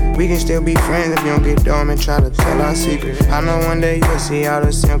keep it. We can still be friends if you don't get dumb and try to tell our secrets. I know one day you'll see all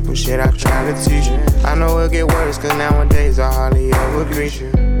the simple shit I try to teach you. I know it'll get worse, cause nowadays I hardly ever greet you.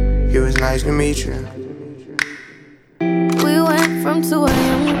 It was nice to meet you. We went from 2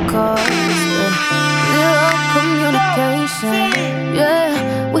 a.m. calls, zero communication.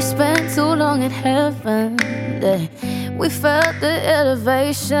 Yeah, we spent too long in heaven. Yeah, we felt the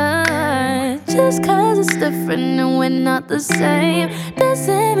elevation. Just cause it's different and we're not the same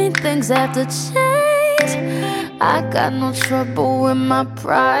doesn't mean things have to change. I got no trouble with my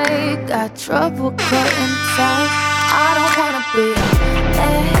pride, got trouble cutting tight. I don't wanna be your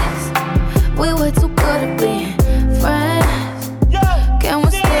ex. We were too good at being friends. Can we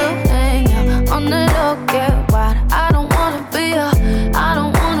still hang out on the low, get wide? I don't wanna be I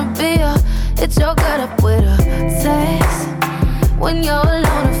don't wanna be it's your gut up with a text. When you're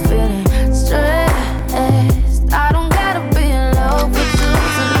alone and feeling stressed, I don't gotta be in love with you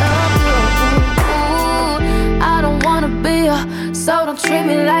to love you. Ooh, I don't wanna be so don't treat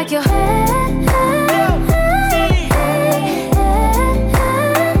me like you.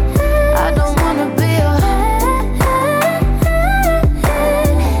 I don't wanna be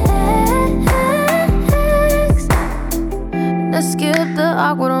let's skip the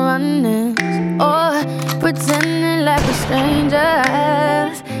awkward runnings or pretending like we're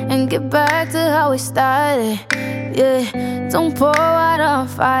strangers and get back to how we started. Yeah, don't pour out on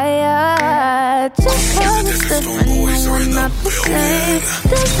fire. Just cause it's different and we're not the same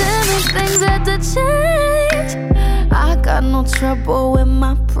doesn't mean things have to change. I got no trouble with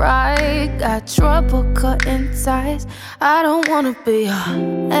my pride, got trouble cutting ties. I don't wanna be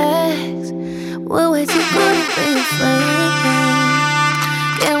your ex. We're way too good at being friends.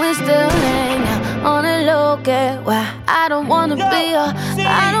 Can we still hang out on a low, get why? I don't wanna be your,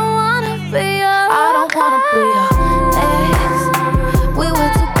 I don't wanna be your, I don't wanna be your ex. We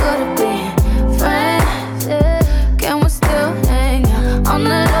were too good at being friends. Yeah. Can we still hang out on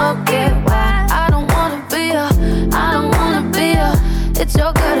the low, get why? I don't wanna be your, I don't wanna be your. It's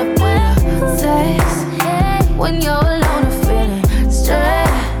your good at when you text. When you're alone and feeling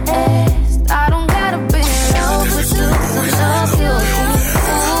stressed. I don't gotta be in love with you to love you.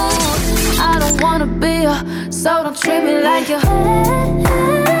 Ooh, I don't wanna be so don't treat me like you. I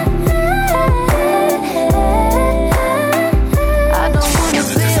don't wanna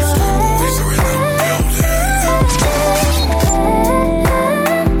be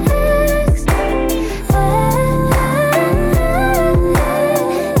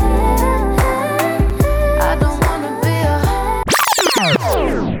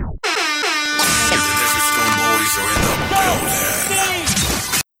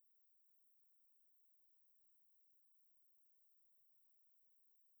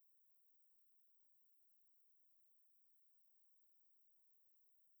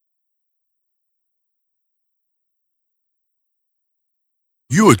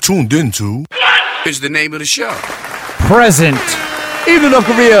You are tuned into. Is the name of the show. Present. Evening North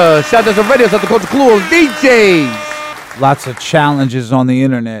Korea. Shout out to radio. Shout out to Culture Clue DJs. Lots of challenges on the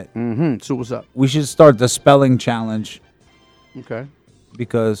internet. Mm-hmm. So what's up? We should start the spelling challenge. Okay.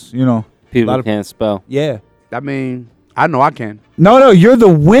 Because, you know. People can't spell. Yeah. I mean, I know I can. No, you're the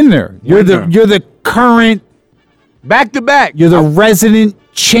winner. You're the current back to back. You're the resident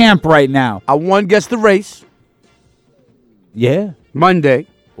champ right now. I won Guess the Race. Yeah. Monday.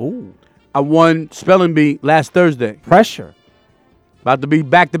 Ooh. I won Spelling Bee last Thursday. Pressure. About to be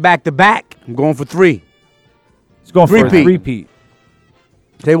back to back to back. I'm going for 3. It's going for a repeat.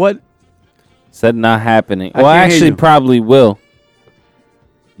 Say what? Said not happening. I Well, can't hear actually, you. probably will.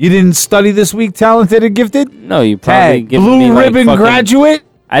 You didn't study this week, talented and gifted? No, you probably Tag. give Blue me like ribbon fucking- graduate?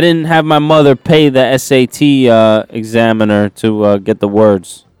 I didn't have my mother pay the SAT examiner to get the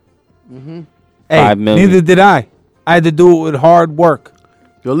words. Mm-hmm. Hey, 5 million. neither did I. I had to do it with hard work.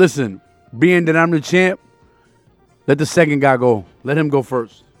 Yo, listen. Being that I'm the champ, let the second guy go. Let him go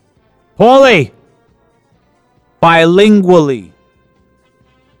first. Paulie. Bilingually.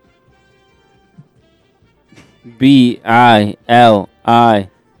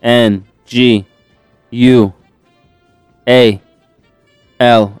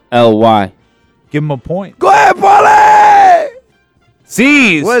 BILINGUALLY. Give him a point. Go ahead, Paulie!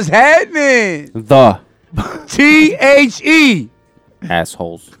 C's. What's happening? The THE.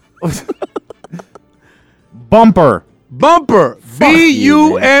 assholes. Bumper. Bumper.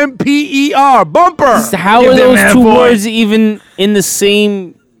 BUMPER. Bumper. How Give are that those man a two point. words even in the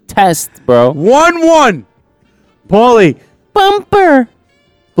same test, bro? 1-1. Paulie. Bumper.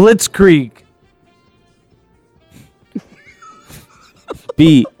 Blitzkrieg.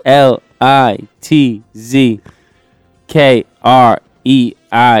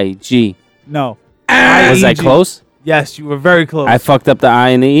 BLITZKREIG. No. Was I IEG. close? Yes, you were very close. I fucked up the I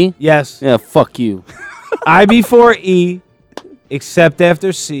and the E? Yes. Yeah, fuck you. I before E, except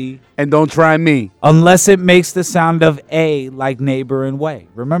after C, And don't try me. unless it makes the sound of A like neighbor and way.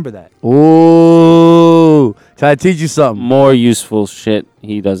 Remember that. Ooh. Try to teach you something. More useful shit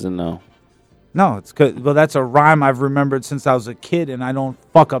he doesn't know. No, it's good. Well, that's a rhyme I've remembered since I was a kid, and I don't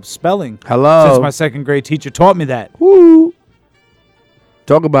fuck up spelling. Hello. Since my second grade teacher taught me that. Woo.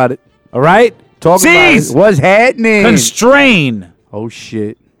 Talk about it. All right? Talk about C's. it. What's happening? Constrain. Oh,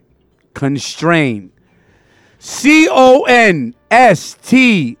 shit. Constrain. CONSTRAIN.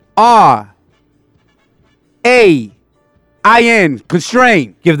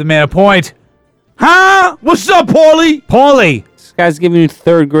 Constrain. Give the man a point. Huh? What's up, Paulie? Paulie. This guy's giving you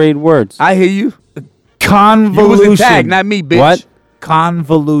third grade words. I hear you. Convolution. You was in tag, not me, bitch. What?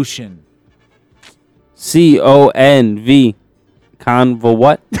 Convolution. CONV. Convo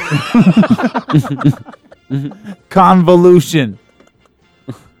what? Convolution.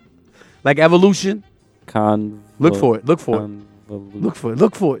 Like evolution? Look for it. Look for it. Convolution. Look for it.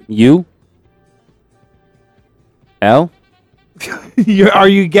 Look for it. U? L? Are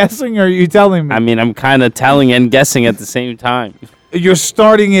you guessing or are you telling me? I mean, I'm kind of telling and guessing at the same time. You're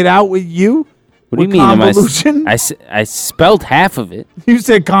starting it out with you? What do you With mean? Convolution? I spelled half of it. You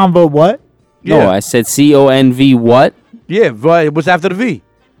said combo what? No, Yeah. I said CONV what? Yeah, but what's after the V?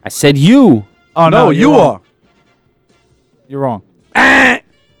 I said you. Oh, No, you're you wrong. are. You're wrong.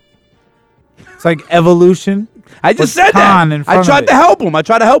 It's like evolution. I just With said con that. in front I of tried it. to help him. I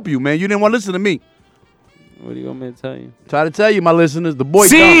tried to help you, man. You didn't want to listen to me. What do you want me to tell you? Try to tell you, my listeners, the boy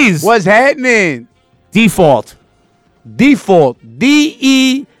C's. Dumb. What's happening? Default. Default.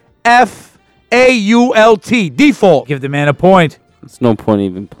 DEFAULT. Default. Give the man a point. There's no point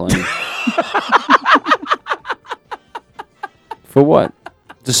even playing. For what?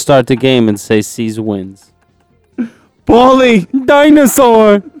 Just start the game and say C's wins. Paulie.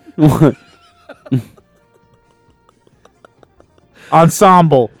 Dinosaur. What?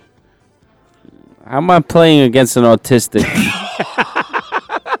 Ensemble. How am I playing against an autistic?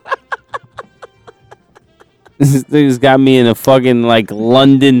 This nigga's got me in a fucking like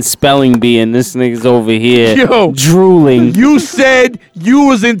London spelling bee, and this nigga's over here Yo, drooling. You said you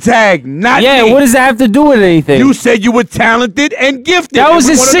was in tag, not Yeah, me. what does that have to do with anything? You said you were talented and gifted. That and was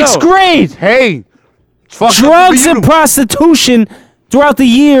we in wanna sixth know. grade. Hey, it's fucked up Drugs for and you. prostitution throughout the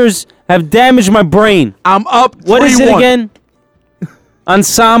years have damaged my brain. I'm up 3-1. What is it again?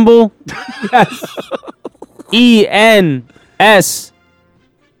 Ensemble. Yes.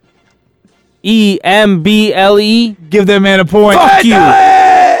 ENSEMBLE. Give that man a point. Fuck you.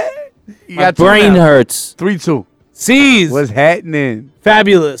 You My got two brain now. hurts. 3-2. C's. What's happening?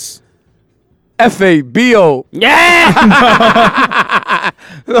 Fabulous. FABO. Yeah.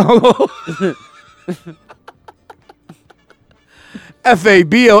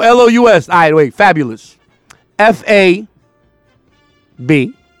 F-A-B-O-L-O-U-S. All right, wait. Fabulous. F-A-B.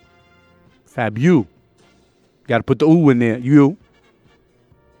 Fab you. Got to put the ooh in there. U.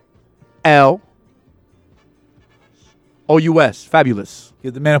 L-O-U-S. Fabulous.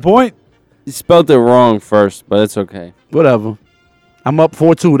 Give the man a point. You spelled it wrong first, but it's okay. Whatever. I'm up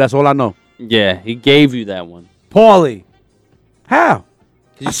 4-2. That's all I know. Yeah, he gave you that one. Paulie. How?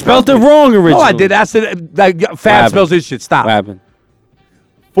 You spelled it wrong originally. No, I did. I said like Fab spells his shit. Stop. What happened?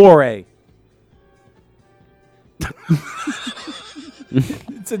 4A.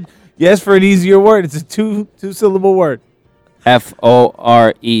 Yes, for an easier word. It's a two-syllable word.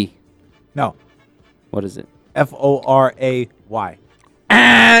 F-O-R-E. No. What is it? F-O-R-A-Y.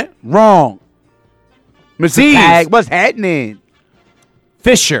 Wrong. Mr. C's. Tag, what's happening?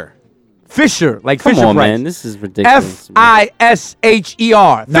 Fisher. Fisher, like Come Fisher on, Price. man. This is ridiculous.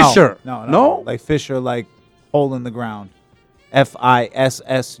 F-I-S-H-E-R. No. Fisher. No. Like Fisher, like hole in the ground.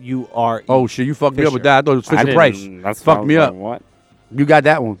 F-I-S-S-U-R-E. Oh, shit. You fucked me up with that. I thought it was I Fisher didn't- Price. that's Fucked what I me was up. like, what? You got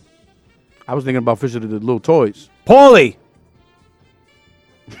that one. I was thinking about Fisher the little toys. Paulie.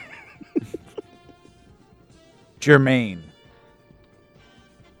 Jermaine.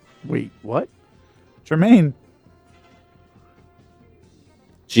 Wait, what? Jermaine.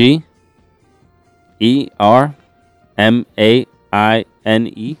 G-E-R-M-A-I-N-E.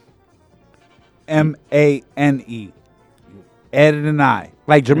 M-A-N-E. Added an I.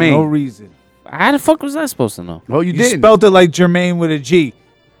 Like For Jermaine. no reason. How the fuck was I supposed to know? Well, you You didn't. spelled it like Jermaine with a G.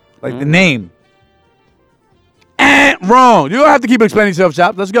 Like the name. Wrong. You don't have to keep explaining yourself,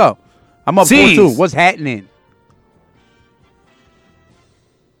 Chops. Let's go. I'm up C's. 4-2. What's happening?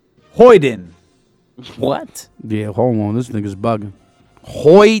 Hoyden. What? Yeah, hold on. This nigga's bugging.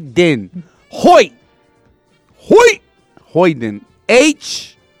 Hoyden. Hoyt. Hoyt. Hoyden.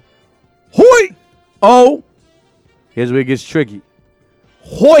 H. Hoyt. O. Here's where it gets tricky.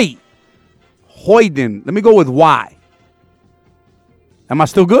 Hoyt. Hoyden. Let me go with Y. Am I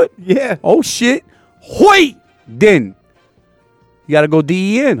still good? Yeah. Oh, shit. Hoyden. You got to go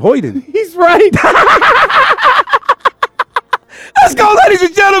D-E-N. Hoyden. He's right. Let's go, ladies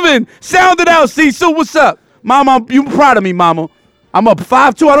and gentlemen. Sound it out, Cecil. What's up? Mama, you proud of me, mama. I'm up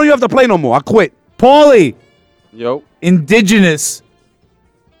 5-2. I don't even have to play no more. I quit. Paulie. Yo. Indigenous.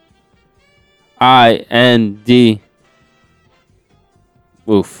 I-N-D.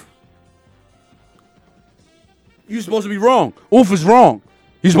 Oof. You're supposed to be wrong. Oof is wrong.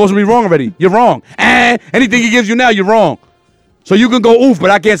 You're supposed to be wrong already. You're wrong. Anything he gives you now, you're wrong. So you can go oof, but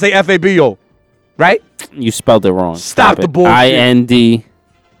I can't say F-A-B-O. Right? You spelled it wrong. Stop the it. bullshit. I-N-D.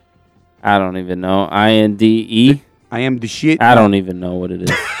 I don't even know. I-N-D-E. I am the shit. I don't even know what it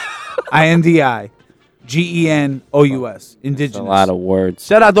is. I-N-D-I. G-E-N-O-U-S. Indigenous. A lot of words.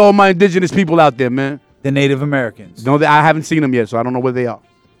 Shout out to all my indigenous people out there, man. The Native Americans. No, I haven't seen them yet, so I don't know where they are.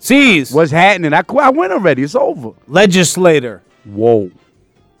 C's. What's happening? I went already. It's over. Legislator. Whoa.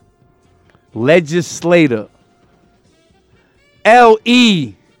 Legislator.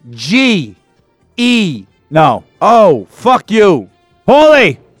 L-E-G-E. No. Oh, fuck you.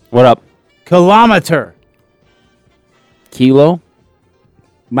 Paulie. What up? Kilometer. Kilo?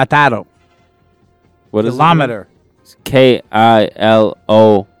 Matado. What is Kilometer. it? K-I-L-O-M.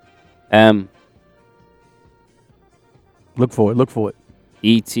 Look for it. Look for it.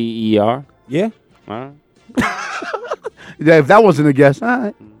 E-T-E-R? Yeah. All right. Yeah, if that wasn't a guess, all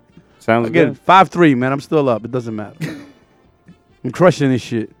right. Sounds Again, good. 5-3, man. I'm still up. It doesn't matter. I'm crushing this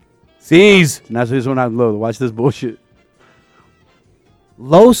shit. C's. And that's this one I love. Watch this bullshit.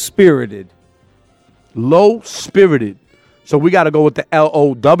 Low-spirited. Low-spirited. So we got to go with the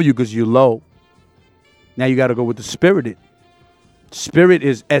L-O-W because you're low. Now you got to go with the spirited. Spirit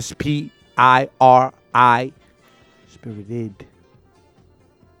is S-P-I-R-I. Spirited.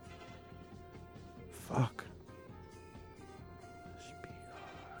 Fuck.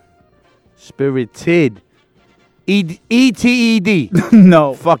 Spirited. E-T-E-D.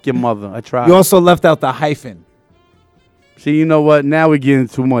 No. Fuck your mother. I tried. You also left out the hyphen. See, you know what? Now we're getting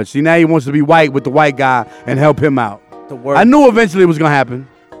too much. See, now he wants to be white with the white guy and help him out. The word. I knew eventually it was going to happen.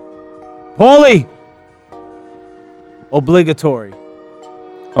 Paulie. Obligatory.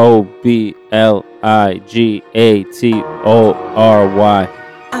 O-B-L-I-G-A-T-O-R-Y.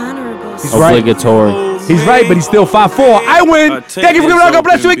 He's right. Obligatory. He's right, but he's still 5-4. I win. Thank you for coming on. God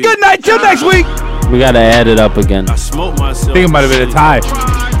bless you. And good night. Till next week. We got to add it up again. I think it might have been a tie.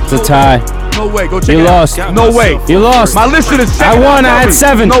 It's a tie. No way. Go check You it lost. out. No way. You lost. My listeners. I won. I had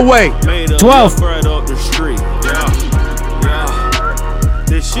 7. No way. 12.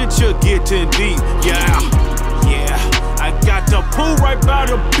 This shit you're getting deep. Yeah. I got the pool right by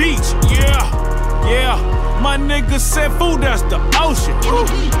the beach. Yeah. My nigga said food, that's the ocean.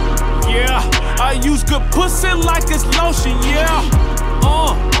 Yeah, I use good pussy like it's lotion, yeah.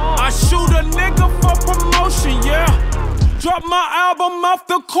 I shoot a nigga for promotion, yeah. Drop my album off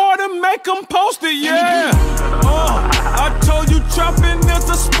the court and make them post it, yeah. I told you trapping is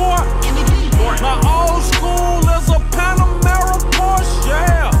a sport. My old school is a Panamera Porsche,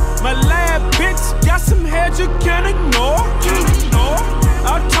 yeah. My lab bitch got some head you can't ignore.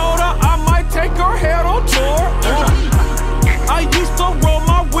 I told her I might take her head on tour. I used to roll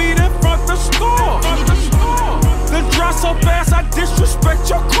my weed in front the store. Then drive so fast I disrespect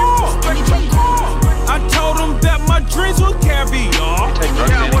your car. I told them that my dreams were caviar.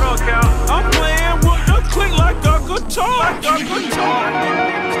 Yeah, what up, Cal? I'm playing with the click like a guitar.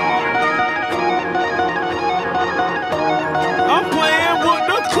 I'm playing with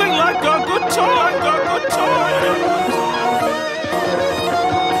the click like a guitar.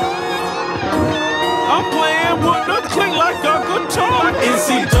 I'm playing with the click like a guitar.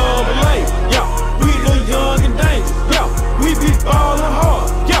 NCAA, yeah, we the young and dangerous, yeah, we be ballin' hard,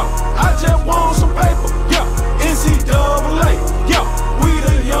 yeah, I just want some paper, yeah, NCAA, yeah, we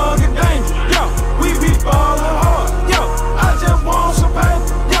the young and dangerous, yeah, we be ballin' hard, yeah, I just want some paper,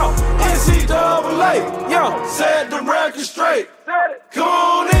 yeah, NCAA, yeah, set the record straight, come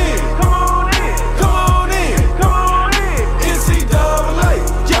on in. NCAA,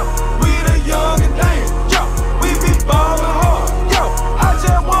 yeah, we the young and dangerous, yeah, we be ballin' hard, yo, I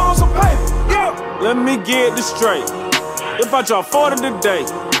just want some paper, yo. Let me get this straight. If I drop 40 today,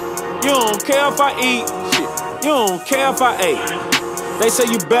 you don't care if I eat, shit, you don't care if I ate. They say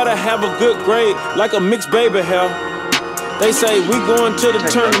you better have a good grade, like a mixed baby hair. They say we going to the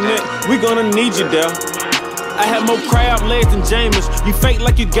tournament, we gonna need you there. I have more crab legs than Jameis. You fake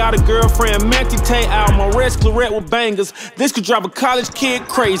like you got a girlfriend. Matthew Tay out, my red claret with bangers. This could drive a college kid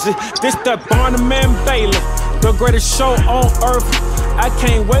crazy. This that Barnum and Bailey, the greatest show on earth. I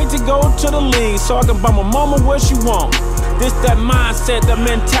can't wait to go to the league so I can buy my mama what she want. This that mindset, that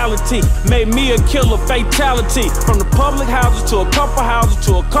mentality made me a killer fatality. From the public houses to a couple houses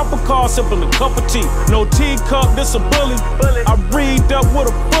to a couple cars, sipping a cup of tea. No teacup, this a bully. I read up with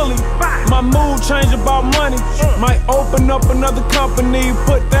a bully. My mood change about money. Might open up another company,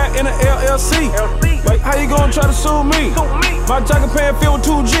 put that in an LLC. Like, how you gonna try to sue me? My jacket pants filled with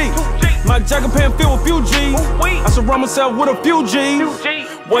 2G. My jacket pants filled with few G's. I surround myself with a few G's.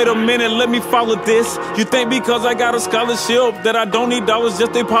 Wait a minute, let me follow this. You think because I got a scholarship that I don't need dollars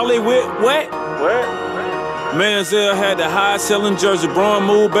just they probably with what? Manziel had the highest selling jersey. Braun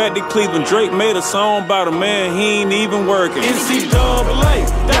moved back to Cleveland. Drake made a song about a man, he ain't even working. NCAA,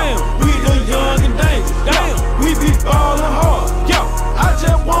 damn, we the young and dangerous. Damn, we be ballin' hard. Yo, I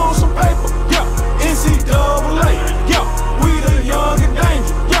just want some paper. Yo, NCAA, yo, we the young and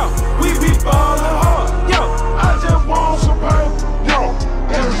dangerous. Yo, we be ballin' hard. Yo, I just want some paper. Yo,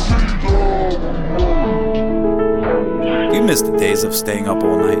 You missed the days of staying up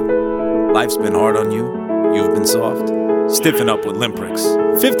all night. Life's been hard on you. You've been soft. Stiffen up with Limprix.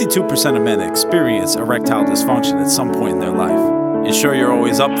 52% of men experience erectile dysfunction at some point in their life. Ensure you're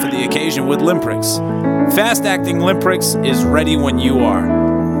always up for the occasion with Limprix. Fast-acting Limprix is ready when you are.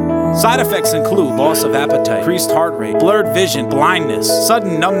 Side effects include loss of appetite, increased heart rate, blurred vision, blindness,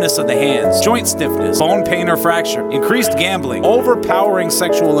 sudden numbness of the hands, joint stiffness, bone pain or fracture, increased gambling, overpowering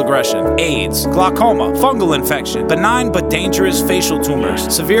sexual aggression, AIDS, glaucoma, fungal infection, benign but dangerous facial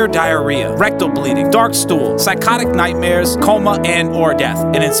tumors, severe diarrhea, rectal bleeding, dark stool, psychotic nightmares, coma, and or death.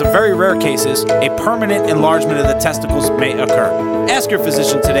 And in some very rare cases, a permanent enlargement of the testicles may occur. Ask your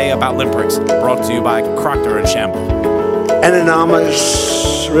physician today about Limprix. Brought to you by Procter & Gamble. An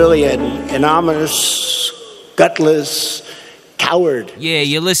anonymous, really an anonymous, gutless coward. Yeah,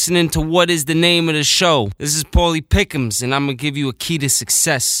 you're listening to What Is the Name of the Show. This is Paulie Pickums, and I'm going to give you a key to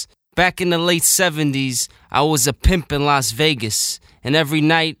success. Back in the late 70s, I was a pimp in Las Vegas, and every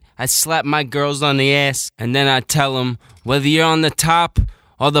night I'd slap my girls on the ass, and then I'd tell them, whether you're on the top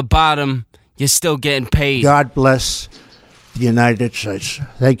or the bottom, you're still getting paid. God bless the United States.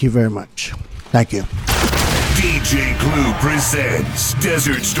 Thank you very much. Thank you. DJ Clue presents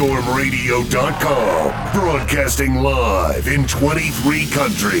DesertStormRadio.com, broadcasting live in 23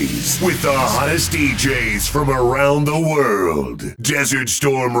 countries with the hottest DJs from around the world.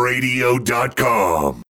 DesertStormRadio.com.